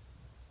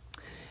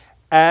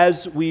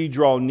 As we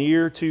draw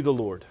near to the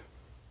Lord,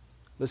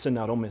 listen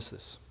now, don't miss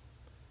this.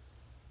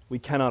 We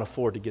cannot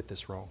afford to get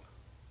this wrong.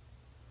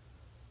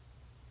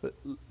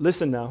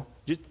 Listen now,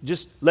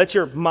 just let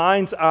your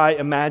mind's eye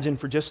imagine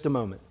for just a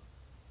moment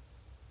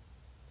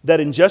that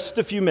in just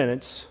a few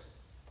minutes,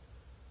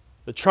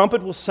 the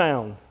trumpet will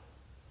sound,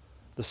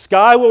 the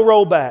sky will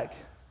roll back,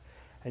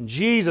 and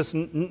Jesus,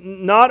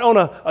 not on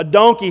a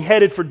donkey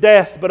headed for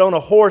death, but on a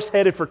horse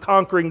headed for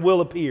conquering, will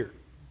appear.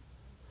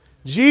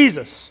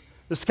 Jesus,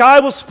 the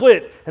sky will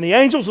split, and the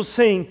angels will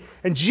sing,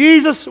 and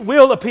Jesus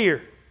will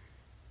appear.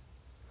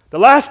 The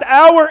last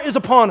hour is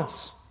upon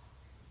us.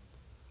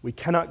 We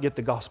cannot get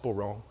the gospel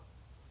wrong.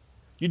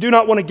 You do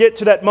not want to get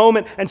to that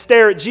moment and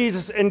stare at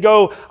Jesus and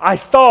go, I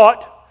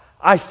thought,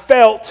 I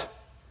felt,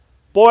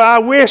 boy, I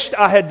wished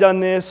I had done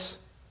this.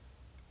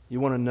 You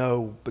want to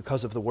know,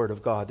 because of the Word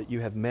of God, that you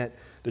have met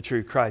the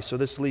true Christ. So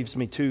this leaves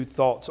me two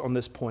thoughts on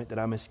this point that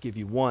I must give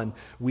you. One,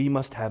 we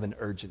must have an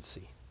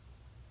urgency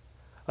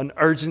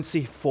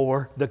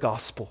for the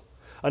gospel.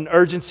 An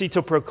urgency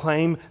to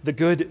proclaim the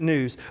good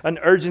news. An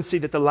urgency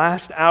that the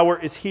last hour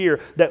is here,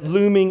 that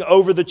looming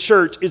over the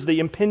church is the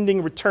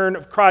impending return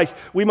of Christ.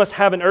 We must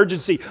have an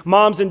urgency.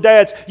 Moms and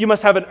dads, you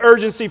must have an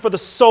urgency for the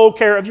soul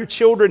care of your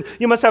children.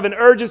 You must have an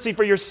urgency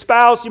for your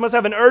spouse. You must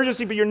have an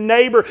urgency for your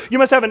neighbor. You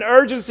must have an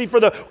urgency for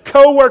the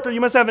coworker.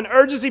 You must have an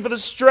urgency for the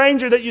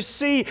stranger that you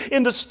see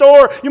in the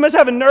store. You must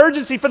have an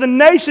urgency for the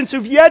nations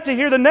who've yet to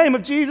hear the name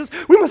of Jesus.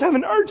 We must have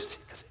an urgency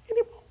because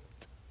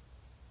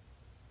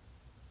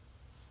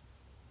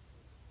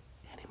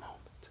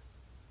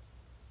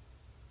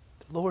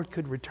Lord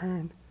could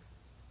return,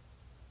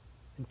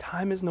 and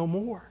time is no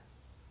more.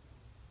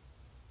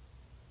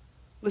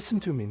 Listen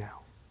to me now.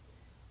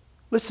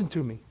 Listen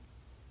to me.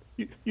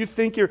 You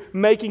think you're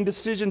making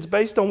decisions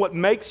based on what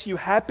makes you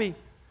happy,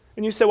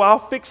 and you say, well,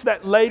 I'll fix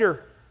that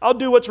later. I'll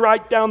do what's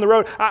right down the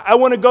road. I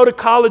want to go to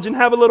college and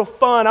have a little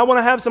fun. I want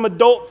to have some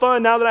adult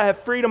fun now that I have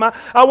freedom.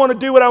 I want to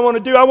do what I want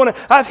to do.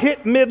 I've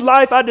hit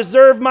midlife. I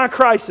deserve my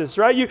crisis,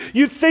 right?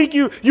 You think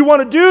you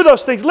want to do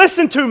those things.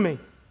 Listen to me.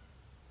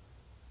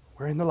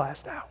 We're in the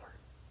last hour.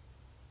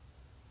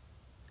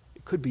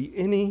 It could be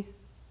any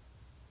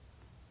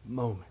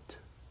moment.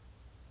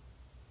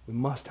 We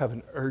must have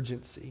an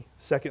urgency.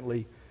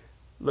 Secondly,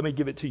 let me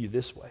give it to you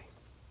this way.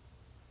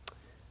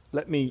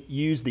 Let me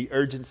use the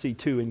urgency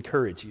to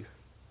encourage you.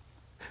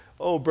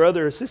 Oh,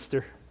 brother or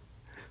sister,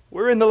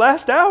 we're in the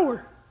last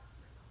hour.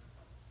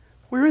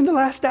 We're in the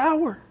last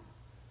hour.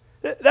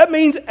 That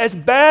means as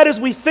bad as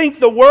we think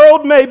the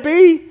world may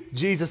be,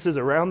 Jesus is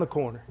around the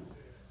corner.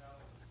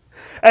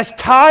 As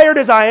tired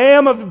as I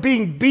am of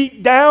being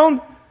beat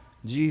down,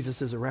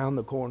 Jesus is around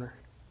the corner.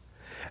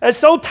 As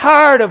so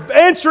tired of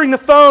answering the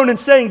phone and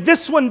saying,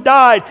 this one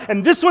died,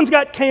 and this one's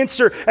got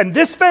cancer, and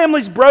this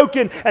family's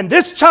broken, and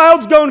this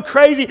child's going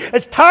crazy,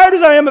 as tired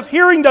as I am of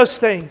hearing those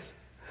things,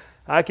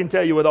 I can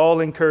tell you with all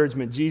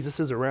encouragement, Jesus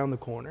is around the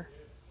corner.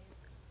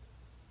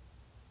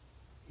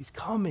 He's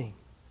coming.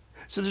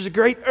 So there's a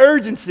great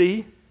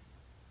urgency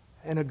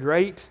and a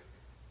great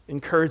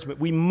encouragement.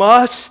 We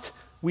must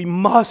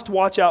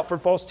watch out for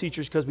false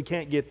teachers because we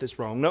can't get this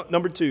wrong.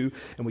 Number two,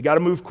 and we got to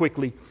move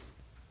quickly,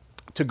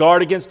 to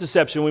guard against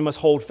deception, we must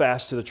hold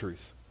fast to the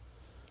truth.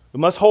 We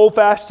must hold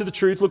fast to the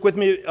truth. Look with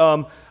me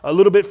a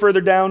little bit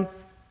further down.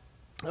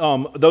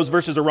 Those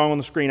verses are wrong on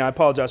the screen. I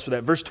apologize for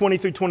that. Verse 20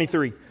 through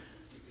 23.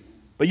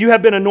 But you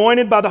have been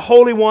anointed by the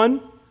Holy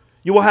One.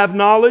 You will have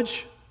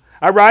knowledge.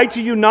 I write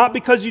to you not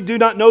because you do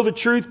not know the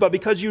truth, but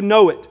because you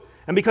know it,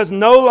 and because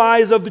no lie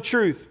is of the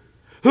truth.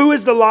 Who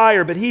is the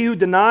liar but he who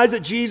denies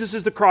that Jesus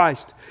is the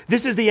Christ?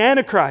 This is the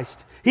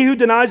Antichrist, he who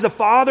denies the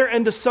Father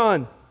and the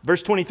Son.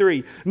 Verse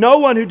 23, no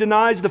one who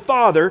denies the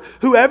Father,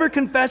 whoever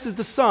confesses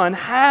the Son,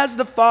 has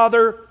the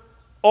Father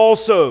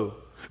also.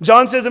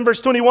 John says in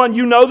verse 21,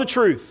 you know the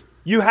truth.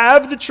 You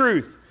have the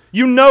truth.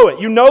 You know it.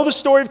 You know the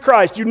story of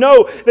Christ. You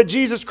know that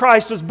Jesus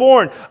Christ was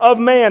born of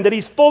man, that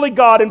He's fully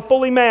God and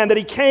fully man, that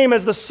He came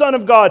as the Son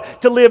of God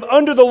to live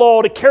under the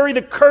law, to carry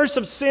the curse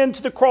of sin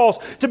to the cross,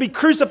 to be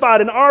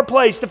crucified in our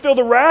place, to feel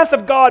the wrath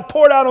of God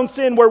poured out on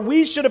sin where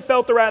we should have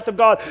felt the wrath of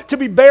God, to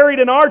be buried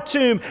in our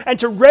tomb, and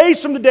to raise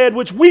from the dead,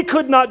 which we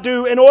could not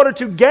do, in order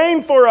to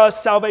gain for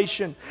us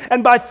salvation.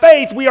 And by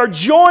faith we are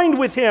joined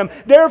with Him.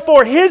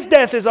 Therefore His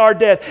death is our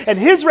death, and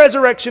His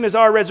resurrection is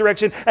our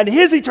resurrection, and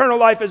His eternal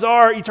life is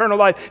our eternal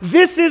life.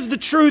 This is the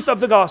truth of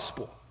the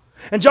gospel.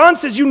 And John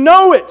says, you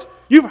know it.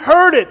 You've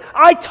heard it.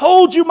 I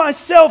told you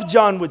myself,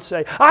 John would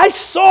say. I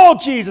saw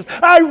Jesus.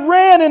 I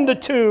ran in the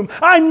tomb.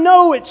 I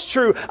know it's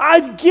true.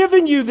 I've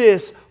given you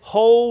this.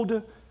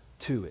 Hold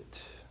to it.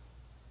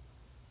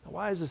 Now,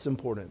 why is this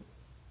important?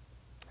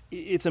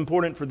 It's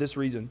important for this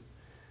reason.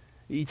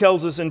 He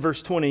tells us in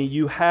verse 20,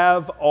 you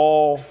have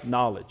all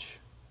knowledge.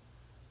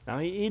 Now,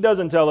 he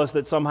doesn't tell us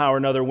that somehow or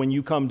another when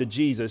you come to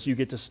Jesus, you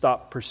get to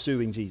stop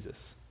pursuing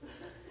Jesus.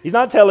 He's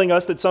not telling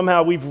us that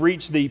somehow we've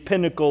reached the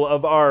pinnacle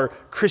of our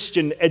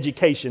Christian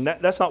education.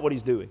 That's not what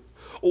he's doing.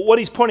 What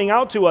he's pointing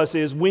out to us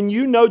is when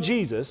you know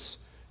Jesus,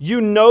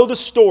 you know the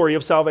story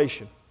of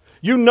salvation.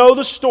 You know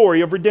the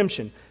story of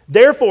redemption.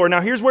 Therefore, now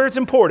here's where it's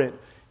important.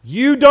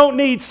 You don't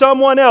need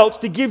someone else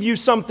to give you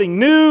something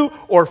new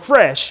or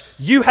fresh.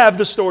 You have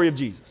the story of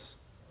Jesus.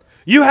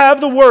 You have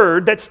the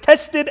word that's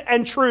tested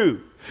and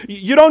true.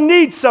 You don't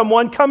need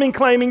someone coming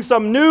claiming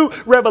some new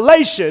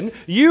revelation.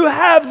 You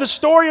have the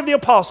story of the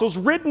apostles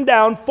written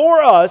down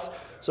for us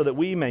so that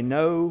we may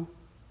know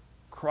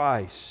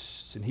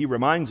Christ. And he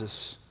reminds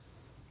us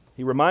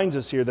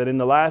here that in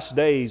the last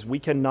days we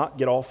cannot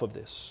get off of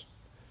this.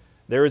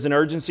 There is an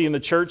urgency in the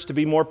church to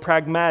be more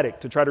pragmatic,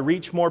 to try to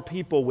reach more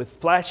people with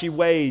flashy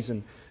ways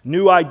and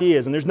new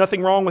ideas. And there's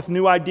nothing wrong with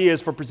new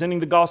ideas for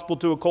presenting the gospel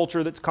to a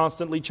culture that's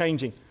constantly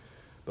changing.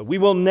 But we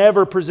will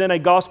never present a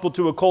gospel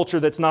to a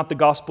culture that's not the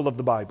gospel of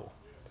the Bible.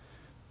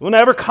 We'll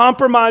never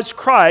compromise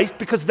Christ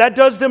because that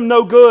does them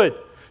no good.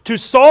 To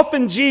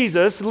soften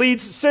Jesus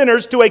leads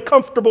sinners to a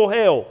comfortable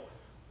hell,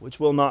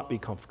 which will not be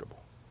comfortable.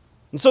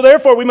 And so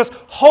therefore we must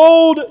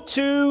hold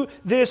to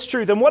this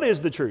truth. And what is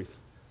the truth?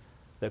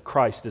 That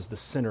Christ is the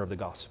center of the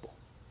gospel.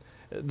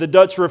 The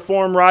Dutch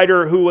Reform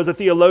writer who was a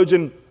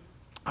theologian,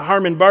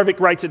 Herman Bavinck,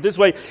 writes it this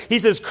way. He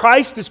says,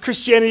 Christ is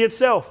Christianity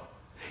itself.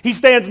 He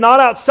stands not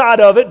outside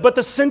of it, but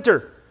the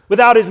center.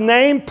 Without His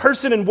name,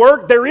 person, and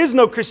work, there is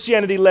no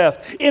Christianity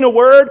left. In a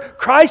word,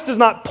 Christ does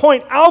not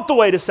point out the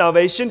way to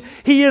salvation.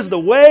 He is the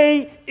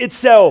way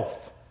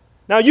itself.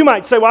 Now you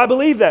might say, well, I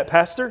believe that,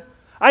 Pastor.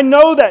 I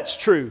know that's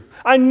true.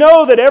 I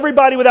know that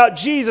everybody without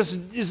Jesus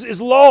is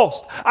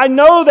lost. I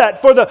know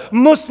that for the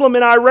Muslim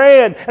in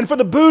Iran and for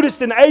the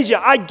Buddhist in Asia.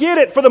 I get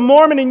it. For the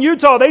Mormon in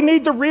Utah, they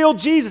need the real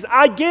Jesus.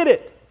 I get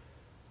it.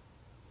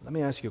 Let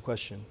me ask you a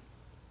question.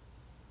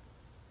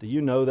 Do you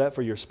know that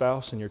for your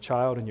spouse and your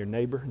child and your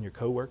neighbor and your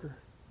coworker?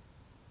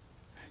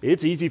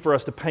 It's easy for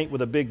us to paint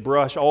with a big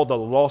brush all the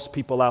lost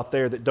people out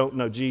there that don't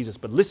know Jesus.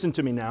 But listen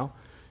to me now.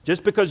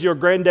 Just because your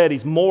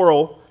granddaddy's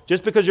moral,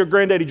 just because your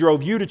granddaddy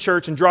drove you to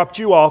church and dropped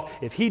you off,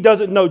 if he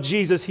doesn't know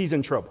Jesus, he's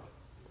in trouble.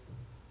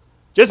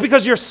 Just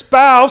because your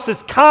spouse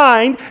is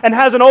kind and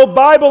has an old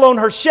Bible on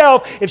her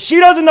shelf, if she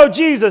doesn't know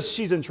Jesus,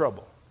 she's in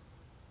trouble.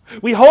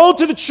 We hold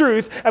to the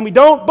truth and we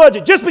don't budge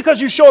it. Just because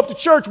you show up to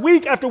church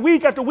week after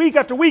week after week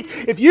after week,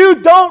 if you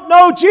don't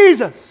know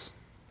Jesus,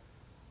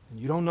 and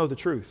you don't know the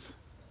truth,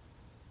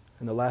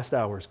 and the last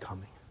hour is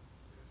coming.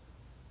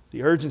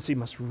 The urgency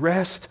must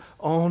rest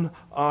on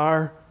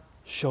our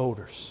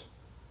shoulders.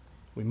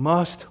 We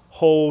must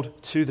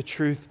hold to the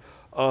truth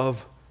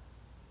of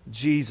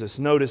Jesus.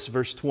 Notice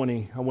verse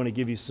 20. I want to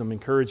give you some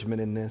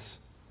encouragement in this.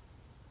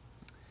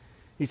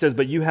 He says,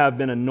 but you have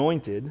been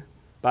anointed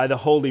by the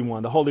Holy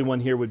One. The Holy One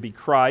here would be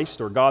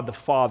Christ or God the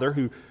Father,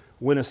 who,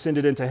 when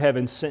ascended into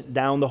heaven, sent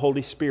down the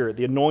Holy Spirit.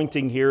 The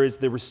anointing here is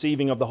the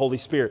receiving of the Holy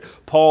Spirit.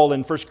 Paul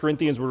in 1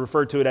 Corinthians would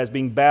refer to it as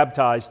being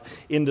baptized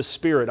in the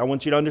Spirit. I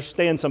want you to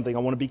understand something. I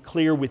want to be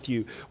clear with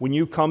you. When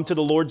you come to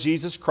the Lord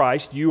Jesus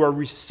Christ, you are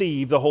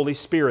received the Holy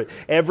Spirit.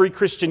 Every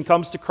Christian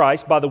comes to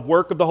Christ by the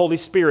work of the Holy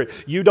Spirit.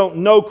 You don't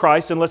know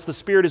Christ unless the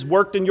Spirit is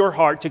worked in your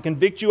heart to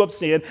convict you of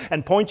sin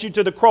and point you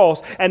to the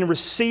cross. And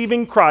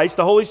receiving Christ,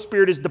 the Holy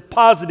Spirit is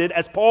deposited,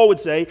 as Paul would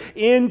say,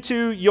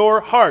 into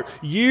your heart.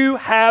 You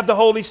have the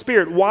Holy Spirit.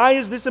 Why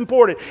is this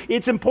important?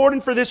 It's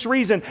important for this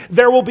reason.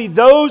 There will be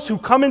those who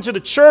come into the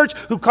church,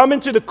 who come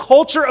into the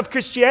culture of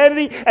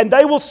Christianity, and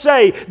they will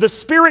say, the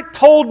Spirit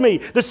told me,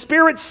 the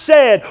Spirit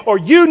said, or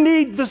you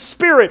need the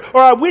Spirit,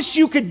 or I wish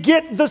you could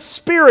get the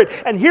Spirit.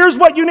 And here's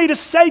what you need to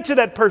say to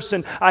that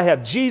person. I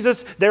have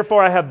Jesus,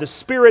 therefore I have the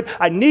Spirit.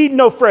 I need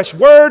no fresh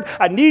word.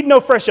 I need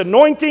no fresh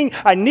anointing.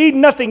 I need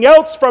nothing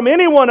else from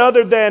anyone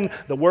other than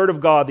the Word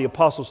of God, the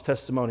Apostles'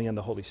 testimony, and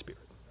the Holy Spirit.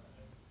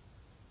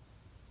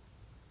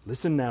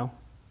 Listen now,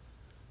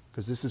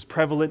 because this is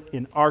prevalent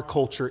in our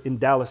culture in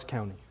Dallas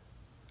County.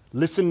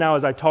 Listen now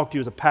as I talk to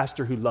you as a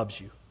pastor who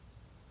loves you.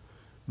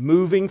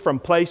 Moving from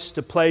place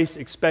to place,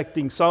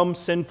 expecting some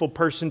sinful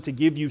person to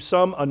give you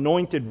some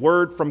anointed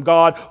word from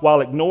God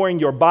while ignoring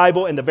your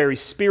Bible and the very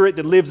Spirit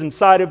that lives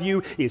inside of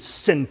you is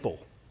sinful.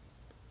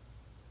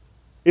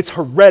 It's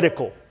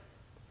heretical.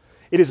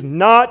 It is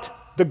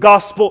not the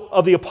gospel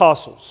of the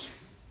apostles.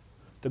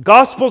 The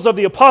Gospels of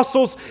the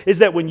Apostles is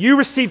that when you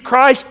receive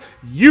Christ,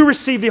 you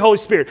receive the Holy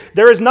Spirit.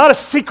 There is not a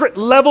secret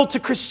level to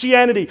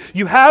Christianity.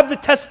 You have the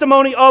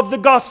testimony of the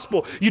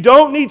gospel. You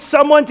don't need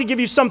someone to give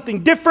you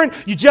something different.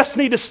 You just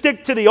need to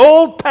stick to the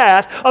old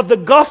path of the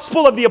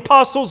gospel of the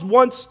apostles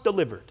once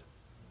delivered.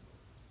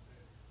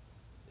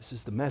 This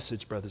is the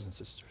message, brothers and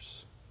sisters.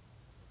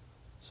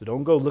 So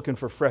don't go looking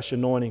for fresh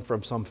anointing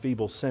from some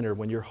feeble sinner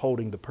when you're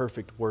holding the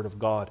perfect Word of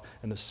God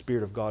and the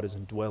Spirit of God is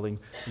indwelling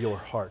your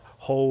heart.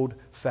 Hold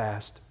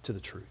fast to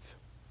the truth.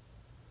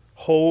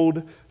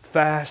 Hold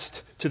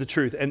fast to the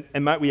truth.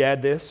 And might we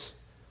add this?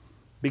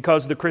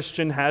 Because the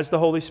Christian has the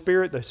Holy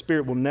Spirit, the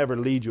Spirit will never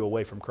lead you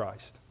away from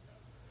Christ.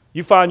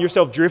 You find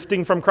yourself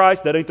drifting from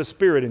Christ, that ain't the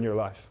Spirit in your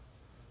life.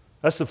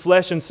 That's the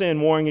flesh and sin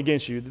warring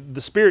against you.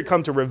 The Spirit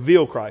comes to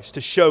reveal Christ,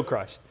 to show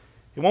Christ.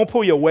 It won't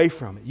pull you away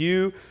from it.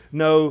 You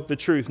know the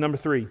truth. Number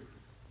 3,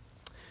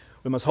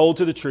 we must hold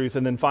to the truth.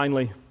 And then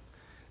finally,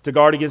 to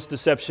guard against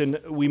deception,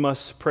 we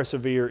must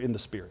persevere in the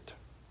Spirit.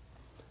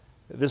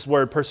 This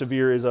word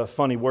persevere is a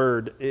funny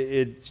word.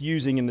 It's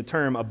using in the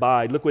term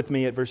abide. Look with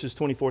me at verses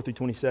 24 through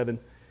 27.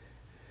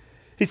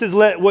 He says,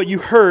 let what you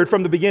heard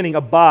from the beginning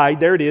abide,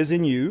 there it is,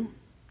 in you.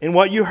 And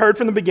what you heard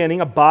from the beginning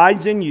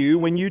abides in you,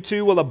 when you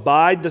too will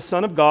abide the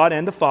Son of God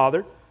and the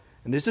Father.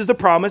 And this is the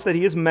promise that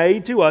He has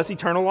made to us,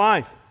 eternal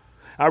life.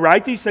 I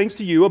write these things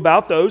to you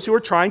about those who are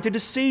trying to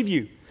deceive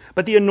you.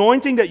 But the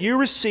anointing that you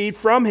received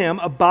from Him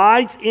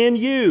abides in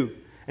you,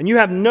 and you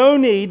have no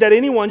need that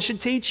anyone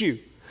should teach you.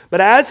 But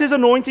as His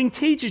anointing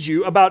teaches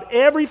you about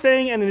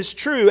everything, and it is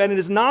true, and it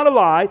is not a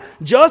lie,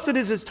 just as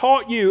it has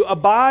taught you,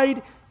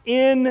 abide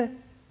in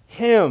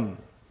Him.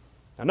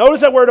 Now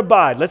notice that word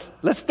abide.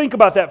 Let's think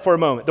about that for a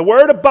moment. The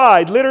word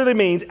abide literally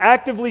means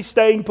actively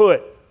staying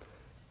put.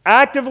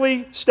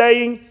 Actively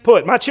staying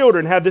put. My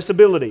children have this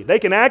ability. They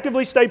can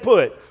actively stay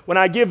put when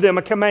I give them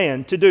a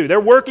command to do. They're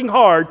working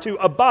hard to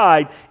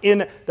abide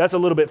in... That's a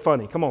little bit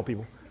funny. Come on,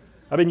 people.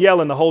 I've been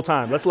yelling the whole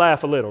time. Let's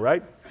laugh a little,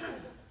 right?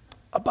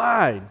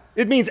 Abide.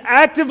 It means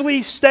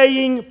actively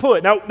staying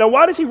put. Now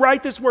why does he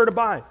write this word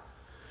abide?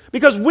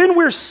 Because when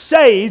we're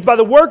saved by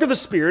the work of the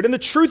Spirit and the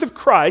truth of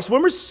Christ,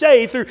 when we're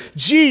saved through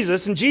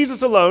Jesus and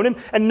Jesus alone,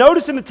 and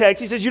notice in the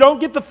text, he says you don't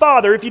get the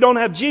Father if you don't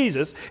have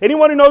Jesus.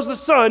 Anyone who knows the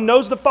Son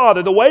knows the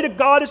Father. The way to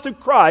God is through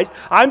Christ.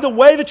 I'm the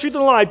way, the truth,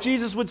 and the life,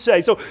 Jesus would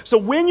say. So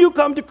when you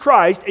come to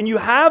Christ and you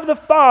have the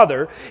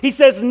Father, he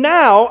says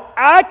now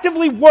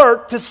actively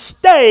work to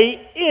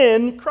stay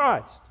in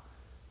Christ.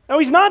 Now,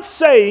 he's not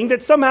saying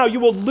that somehow you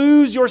will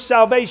lose your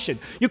salvation.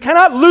 You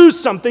cannot lose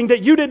something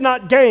that you did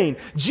not gain.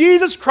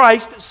 Jesus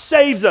Christ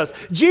saves us.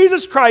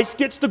 Jesus Christ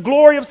gets the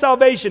glory of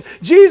salvation.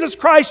 Jesus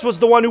Christ was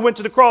the one who went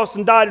to the cross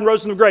and died and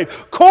rose from the grave.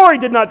 Corey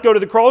did not go to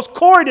the cross.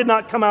 Corey did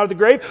not come out of the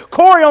grave.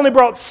 Corey only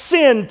brought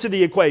sin to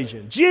the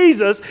equation.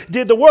 Jesus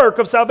did the work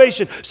of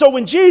salvation. So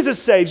when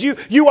Jesus saves you,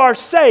 you are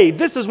saved.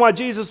 This is why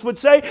Jesus would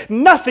say,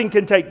 nothing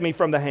can take me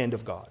from the hand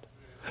of God.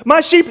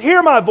 My sheep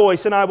hear my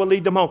voice, and I will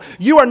lead them home.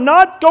 You are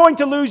not going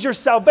to lose your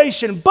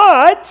salvation,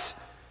 but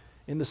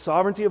in the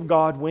sovereignty of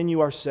God, when you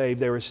are saved,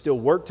 there is still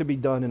work to be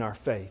done in our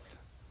faith.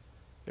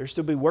 There's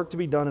still be work to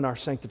be done in our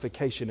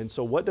sanctification. And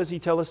so what does he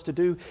tell us to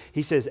do?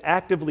 He says,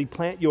 actively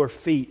plant your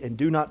feet and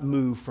do not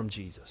move from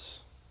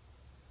Jesus.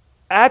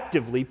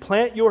 Actively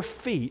plant your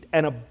feet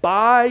and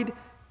abide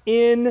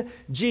in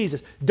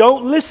Jesus.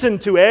 Don't listen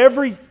to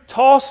every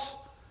toss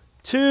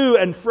to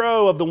and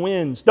fro of the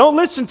winds. Don't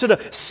listen to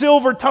the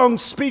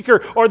silver-tongued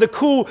speaker or the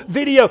cool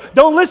video.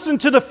 Don't listen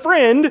to the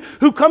friend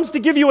who comes to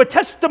give you a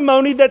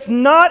testimony that's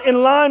not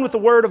in line with the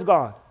Word of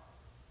God.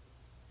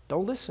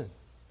 Don't listen.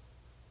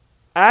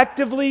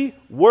 Actively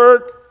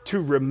work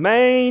to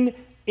remain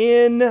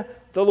in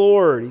the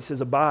Lord. He says,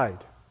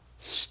 abide.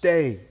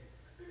 Stay.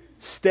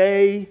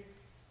 Stay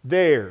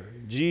there.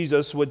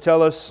 Jesus would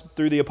tell us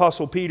through the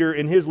Apostle Peter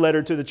in his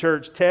letter to the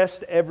church,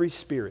 test every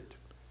spirit.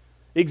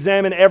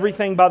 Examine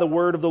everything by the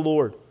word of the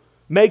Lord.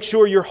 Make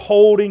sure you're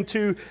holding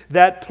to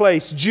that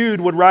place. Jude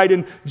would write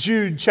in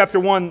Jude chapter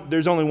 1,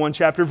 there's only one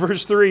chapter,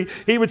 verse 3,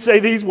 he would say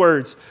these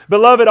words,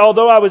 Beloved,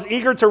 although I was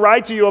eager to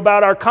write to you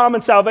about our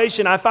common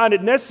salvation, I find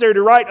it necessary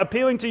to write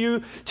appealing to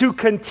you to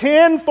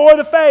contend for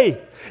the faith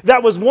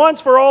that was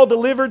once for all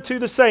delivered to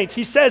the saints.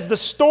 He says the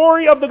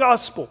story of the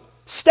gospel.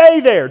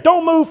 Stay there.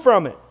 Don't move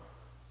from it.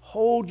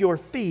 Hold your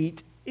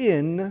feet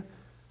in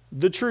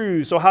the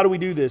truth. So how do we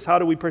do this? How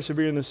do we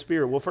persevere in the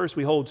Spirit? Well, first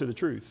we hold to the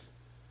truth.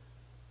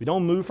 We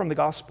don't move from the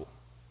gospel.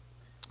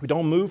 We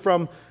don't move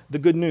from the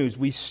good news.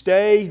 We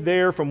stay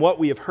there from what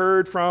we have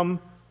heard from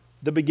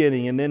the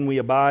beginning, and then we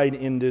abide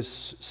in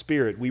this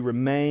Spirit. We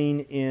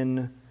remain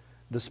in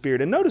the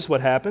Spirit. And notice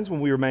what happens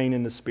when we remain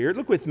in the Spirit.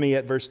 Look with me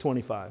at verse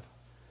 25.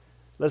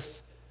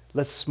 Let's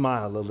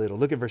smile a little.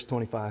 Look at verse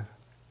 25.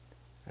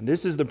 And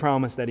this is the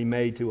promise that He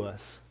made to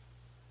us.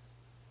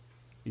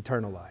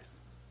 Eternal life.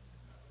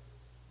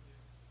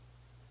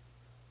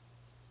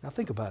 Now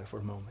think about it for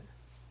a moment.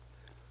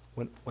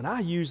 When I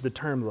use the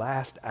term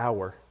last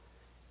hour,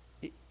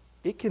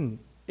 it can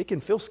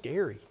feel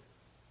scary.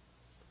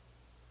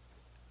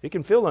 It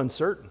can feel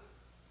uncertain.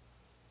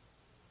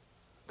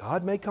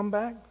 God may come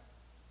back.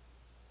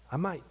 I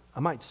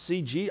might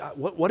see Jesus.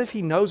 What if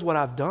He knows what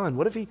I've done?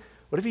 What if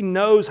He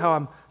knows how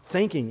I'm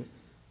thinking?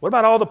 What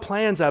about all the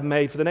plans I've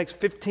made for the next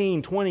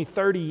 15, 20,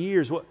 30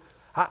 years?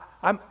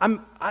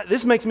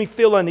 This makes me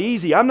feel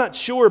uneasy. I'm not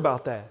sure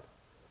about that.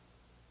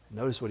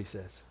 Notice what He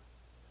says.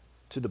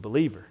 To the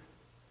believer,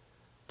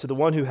 to the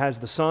one who has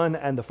the Son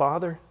and the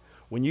Father,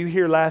 when you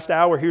hear last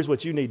hour, here's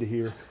what you need to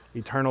hear: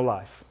 eternal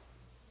life.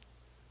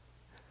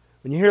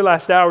 When you hear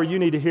last hour, you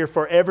need to hear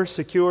forever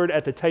secured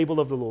at the table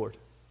of the Lord.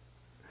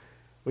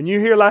 When you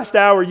hear last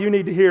hour, you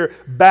need to hear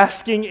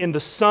basking in the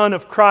Son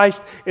of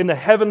Christ in the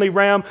heavenly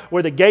realm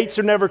where the gates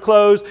are never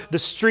closed, the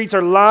streets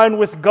are lined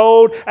with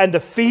gold, and the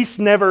feast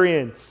never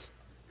ends.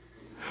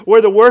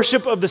 Where the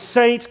worship of the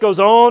saints goes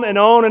on and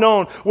on and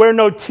on, where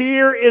no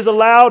tear is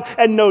allowed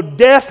and no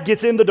death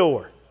gets in the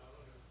door.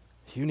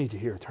 You need to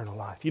hear eternal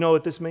life. You know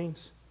what this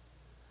means?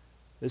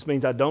 This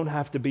means I don't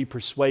have to be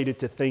persuaded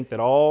to think that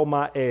all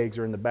my eggs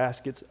are in the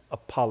baskets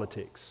of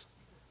politics,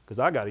 because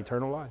I got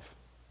eternal life.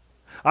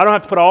 I don't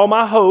have to put all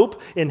my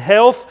hope in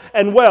health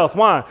and wealth.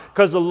 Why?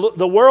 Because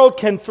the world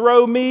can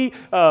throw me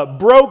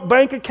broke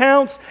bank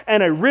accounts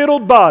and a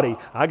riddled body.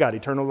 I got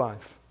eternal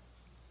life.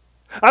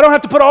 I don't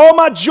have to put all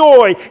my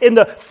joy in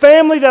the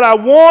family that I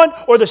want,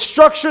 or the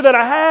structure that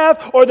I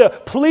have, or the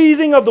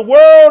pleasing of the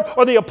world,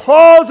 or the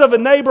applause of a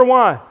neighbor.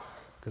 Why?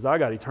 Because I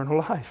got eternal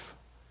life.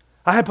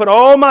 I have put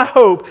all my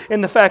hope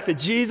in the fact that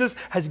Jesus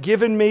has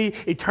given me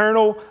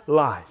eternal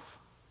life.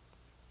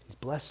 He's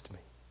blessed me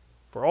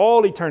for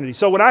all eternity.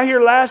 So when I hear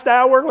last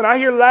hour, when I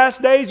hear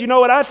last days, you know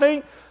what I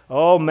think?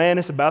 Oh man,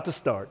 it's about to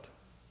start.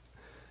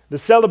 The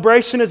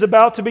celebration is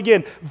about to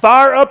begin.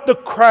 Fire up the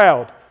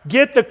crowd.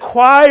 Get the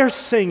choir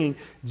singing.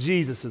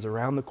 Jesus is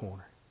around the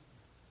corner.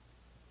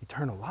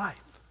 Eternal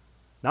life.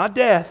 Not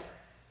death.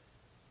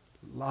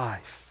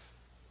 Life.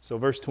 So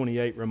verse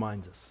 28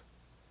 reminds us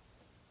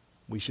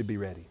we should be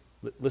ready.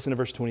 Listen to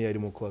verse 28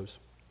 and we'll close.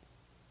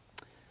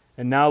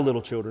 And now,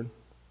 little children,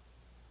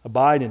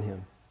 abide in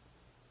Him,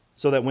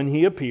 so that when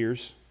He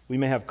appears, we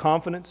may have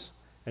confidence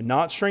and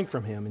not shrink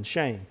from Him in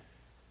shame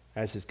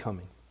as His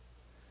coming.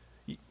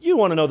 You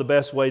want to know the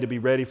best way to be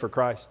ready for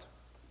Christ?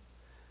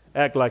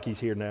 Act like He's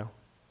here now.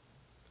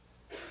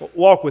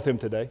 Walk with Him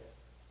today.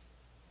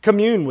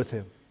 Commune with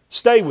Him.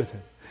 Stay with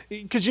Him.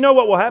 Because you know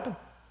what will happen?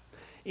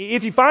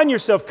 If you find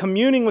yourself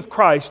communing with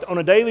Christ on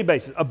a daily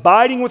basis,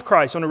 abiding with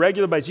Christ on a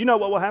regular basis, you know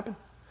what will happen?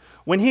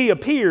 When He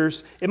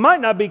appears, it might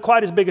not be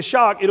quite as big a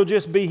shock. It'll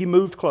just be He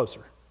moved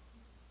closer.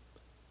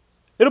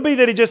 It'll be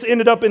that He just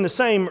ended up in the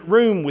same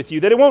room with you.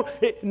 That it won't.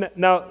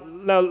 Now,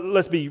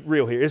 let's be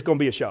real here. It's going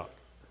to be a shock.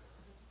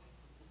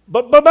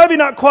 But maybe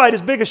not quite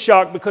as big a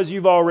shock, because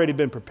you've already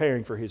been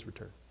preparing for His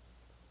return.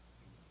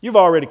 You've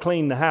already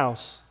cleaned the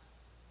house.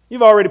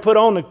 You've already put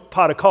on the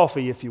pot of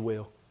coffee, if you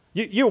will.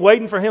 You're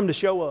waiting for Him to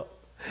show up.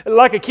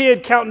 Like a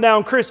kid counting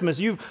down Christmas.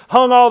 You've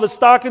hung all the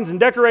stockings and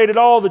decorated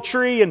all the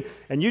tree,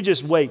 and you're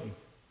just waiting.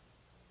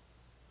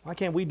 Why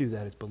can't we do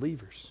that as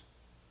believers?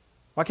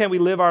 Why can't we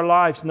live our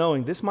lives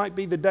knowing this might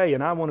be the day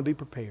and I want to be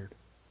prepared?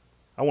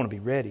 I want to be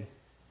ready.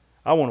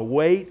 I want to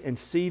wait and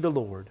see the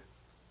Lord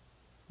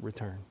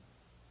return.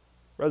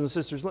 Brothers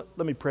and sisters,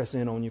 let me press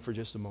in on you for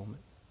just a moment.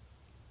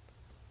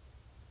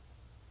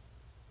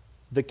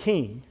 The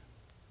King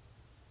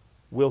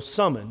will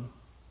summon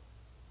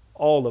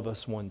all of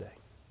us one day.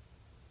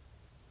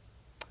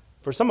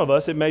 For some of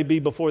us, it may be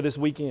before this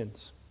week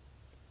ends.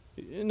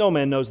 No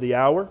man knows the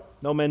hour.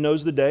 No man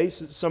knows the day.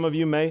 Some of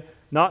you may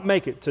not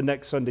make it to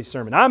next Sunday's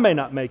sermon. I may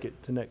not make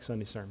it to next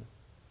Sunday's sermon.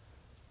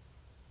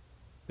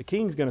 The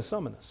King's going to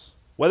summon us.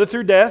 Whether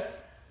through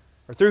death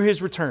or through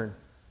His return,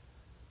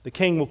 the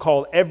King will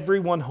call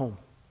everyone home,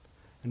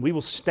 and we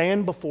will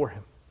stand before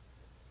Him.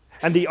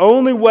 And the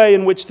only way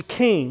in which the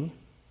King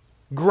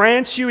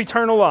grants you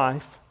eternal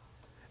life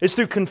is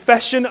through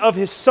confession of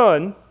His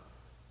Son,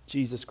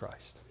 Jesus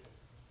Christ.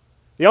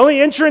 The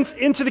only entrance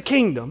into the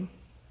kingdom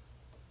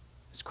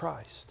is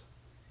Christ.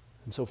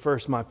 And so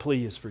first, my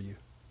plea is for you.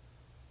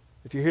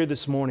 If you're here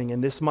this morning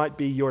and this might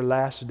be your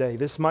last day,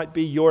 this might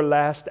be your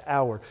last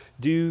hour,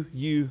 do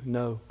you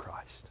know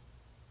Christ?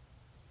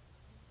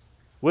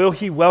 Will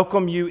He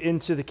welcome you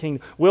into the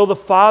kingdom? Will the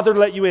Father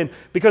let you in?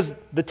 Because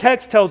the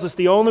text tells us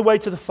the only way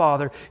to the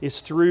Father is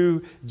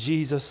through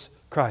Jesus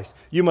Christ.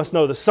 You must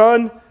know the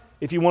Son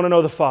if you want to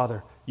know the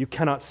Father. You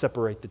cannot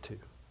separate the two.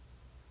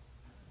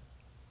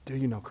 Do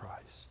you know Christ?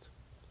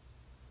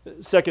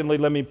 Secondly,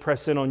 let me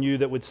press in on you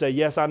that would say,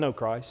 yes, I know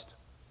Christ.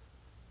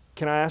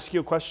 Can I ask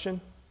you a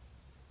question?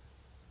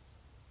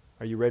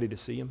 Are you ready to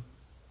see Him?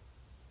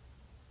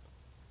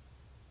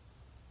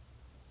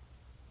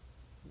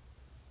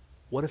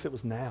 What if it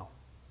was now?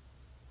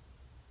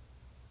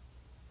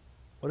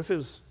 What if it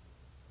was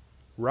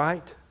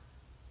right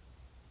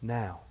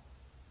now?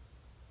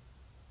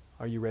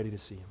 Are you ready to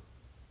see Him?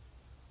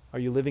 Are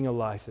you living a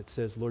life that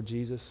says, Lord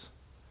Jesus,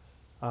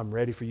 I'm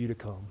ready for you to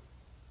come.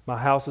 My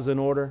house is in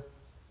order.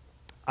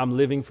 I'm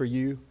living for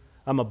you.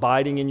 I'm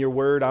abiding in your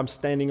word. I'm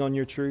standing on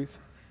your truth.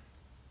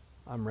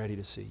 I'm ready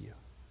to see you.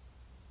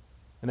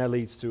 And that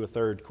leads to a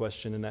third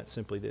question, and that's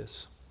simply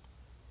this.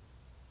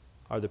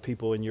 Are the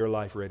people in your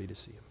life ready to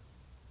see Him?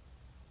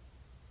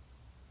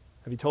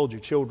 Have you told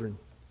your children,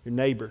 your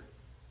neighbor,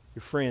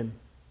 your friend,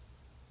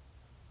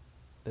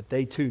 that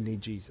they too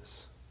need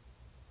Jesus,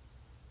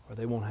 or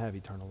they won't have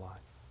eternal life?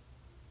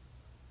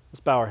 Let's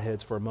bow our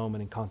heads for a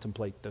moment and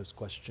contemplate those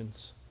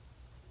questions.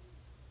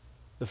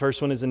 The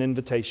first one is an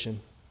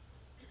invitation.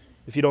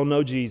 If you don't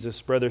know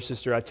Jesus, brother,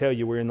 sister, I tell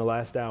you, we're in the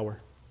last hour.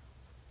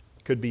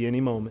 It could be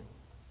any moment.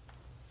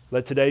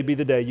 Let today be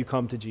the day you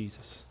come to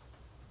Jesus.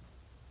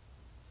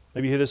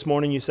 Maybe here this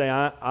morning you say,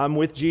 I'm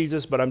with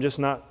Jesus, but I'm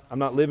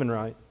not living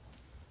right.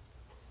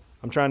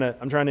 I'm trying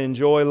to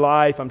enjoy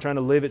life. I'm trying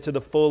to live it to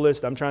the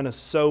fullest. I'm trying to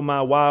sow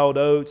my wild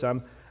oats.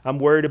 I'm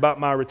worried about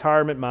my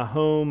retirement, my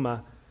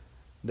home,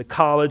 the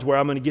college where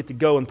I'm going to get to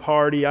go and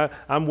party.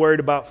 I'm worried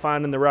about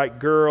finding the right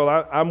girl.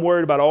 I'm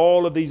worried about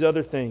all of these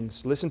other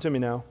things. Listen to me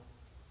now.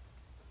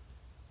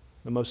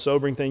 The most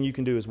sobering thing you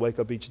can do is wake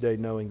up each day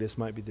knowing this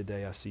might be the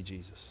day I see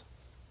Jesus.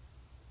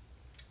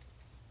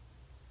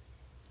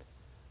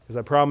 Because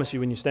I promise you,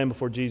 when you stand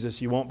before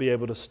Jesus, you won't be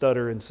able to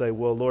stutter and say,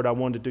 well, Lord, I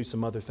wanted to do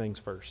some other things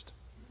first.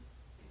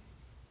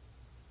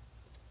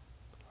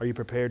 Are you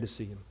prepared to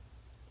see Him?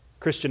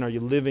 Christian, are you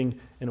living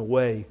in a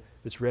way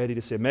that's ready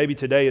to see Him? Maybe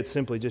today it's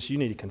simply just you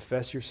need to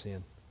confess your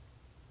sin.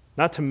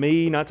 Not to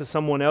me, not to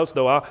someone else,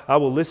 though I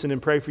will listen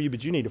and pray for you,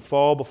 but you need to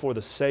fall before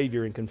the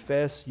Savior and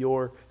confess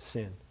your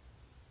sin.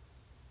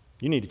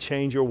 You need to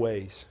change your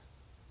ways.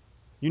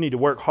 You need to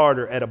work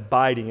harder at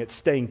abiding, at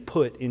staying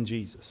put in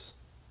Jesus.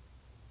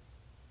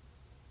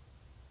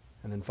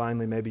 And then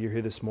finally, maybe you're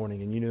here this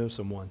morning and you know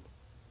someone.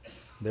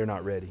 They're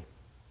not ready.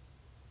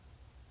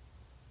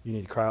 You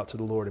need to cry out to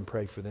the Lord and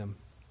pray for them.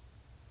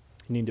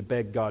 You need to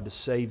beg God to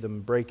save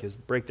them, break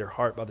their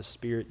heart by the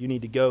Spirit. You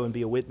need to go and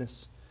be a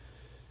witness.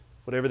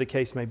 Whatever the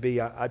case may be,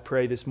 I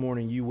pray this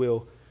morning you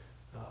will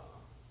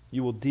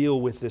deal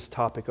with this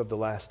topic of the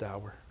last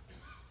hour.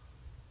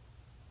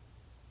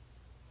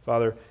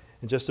 Father,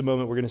 in just a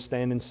moment we're going to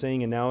stand and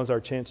sing, and now is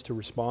our chance to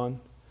respond.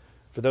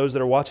 For those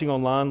that are watching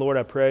online, Lord,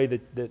 I pray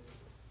that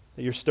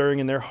you're stirring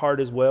in their heart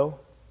as well.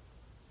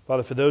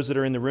 Father, for those that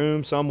are in the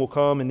room, some will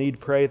come and need to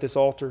pray at this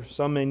altar.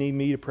 Some may need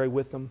me to pray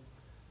with them.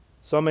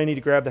 Some may need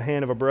to grab the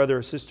hand of a brother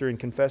or sister and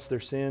confess their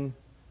sin.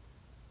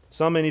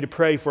 Some may need to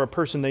pray for a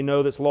person they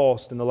know that's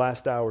lost in the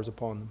last hours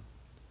upon them.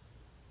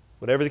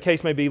 Whatever the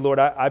case may be, Lord,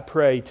 I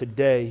pray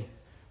today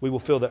we will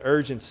feel the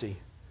urgency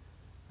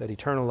that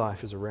eternal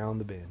life is around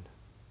the bend.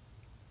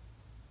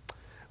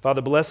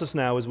 Father, bless us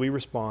now as we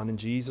respond in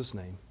Jesus'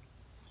 name.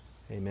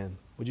 Amen.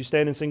 Would you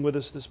stand and sing with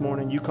us this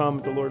morning? You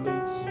come, the Lord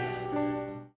leads.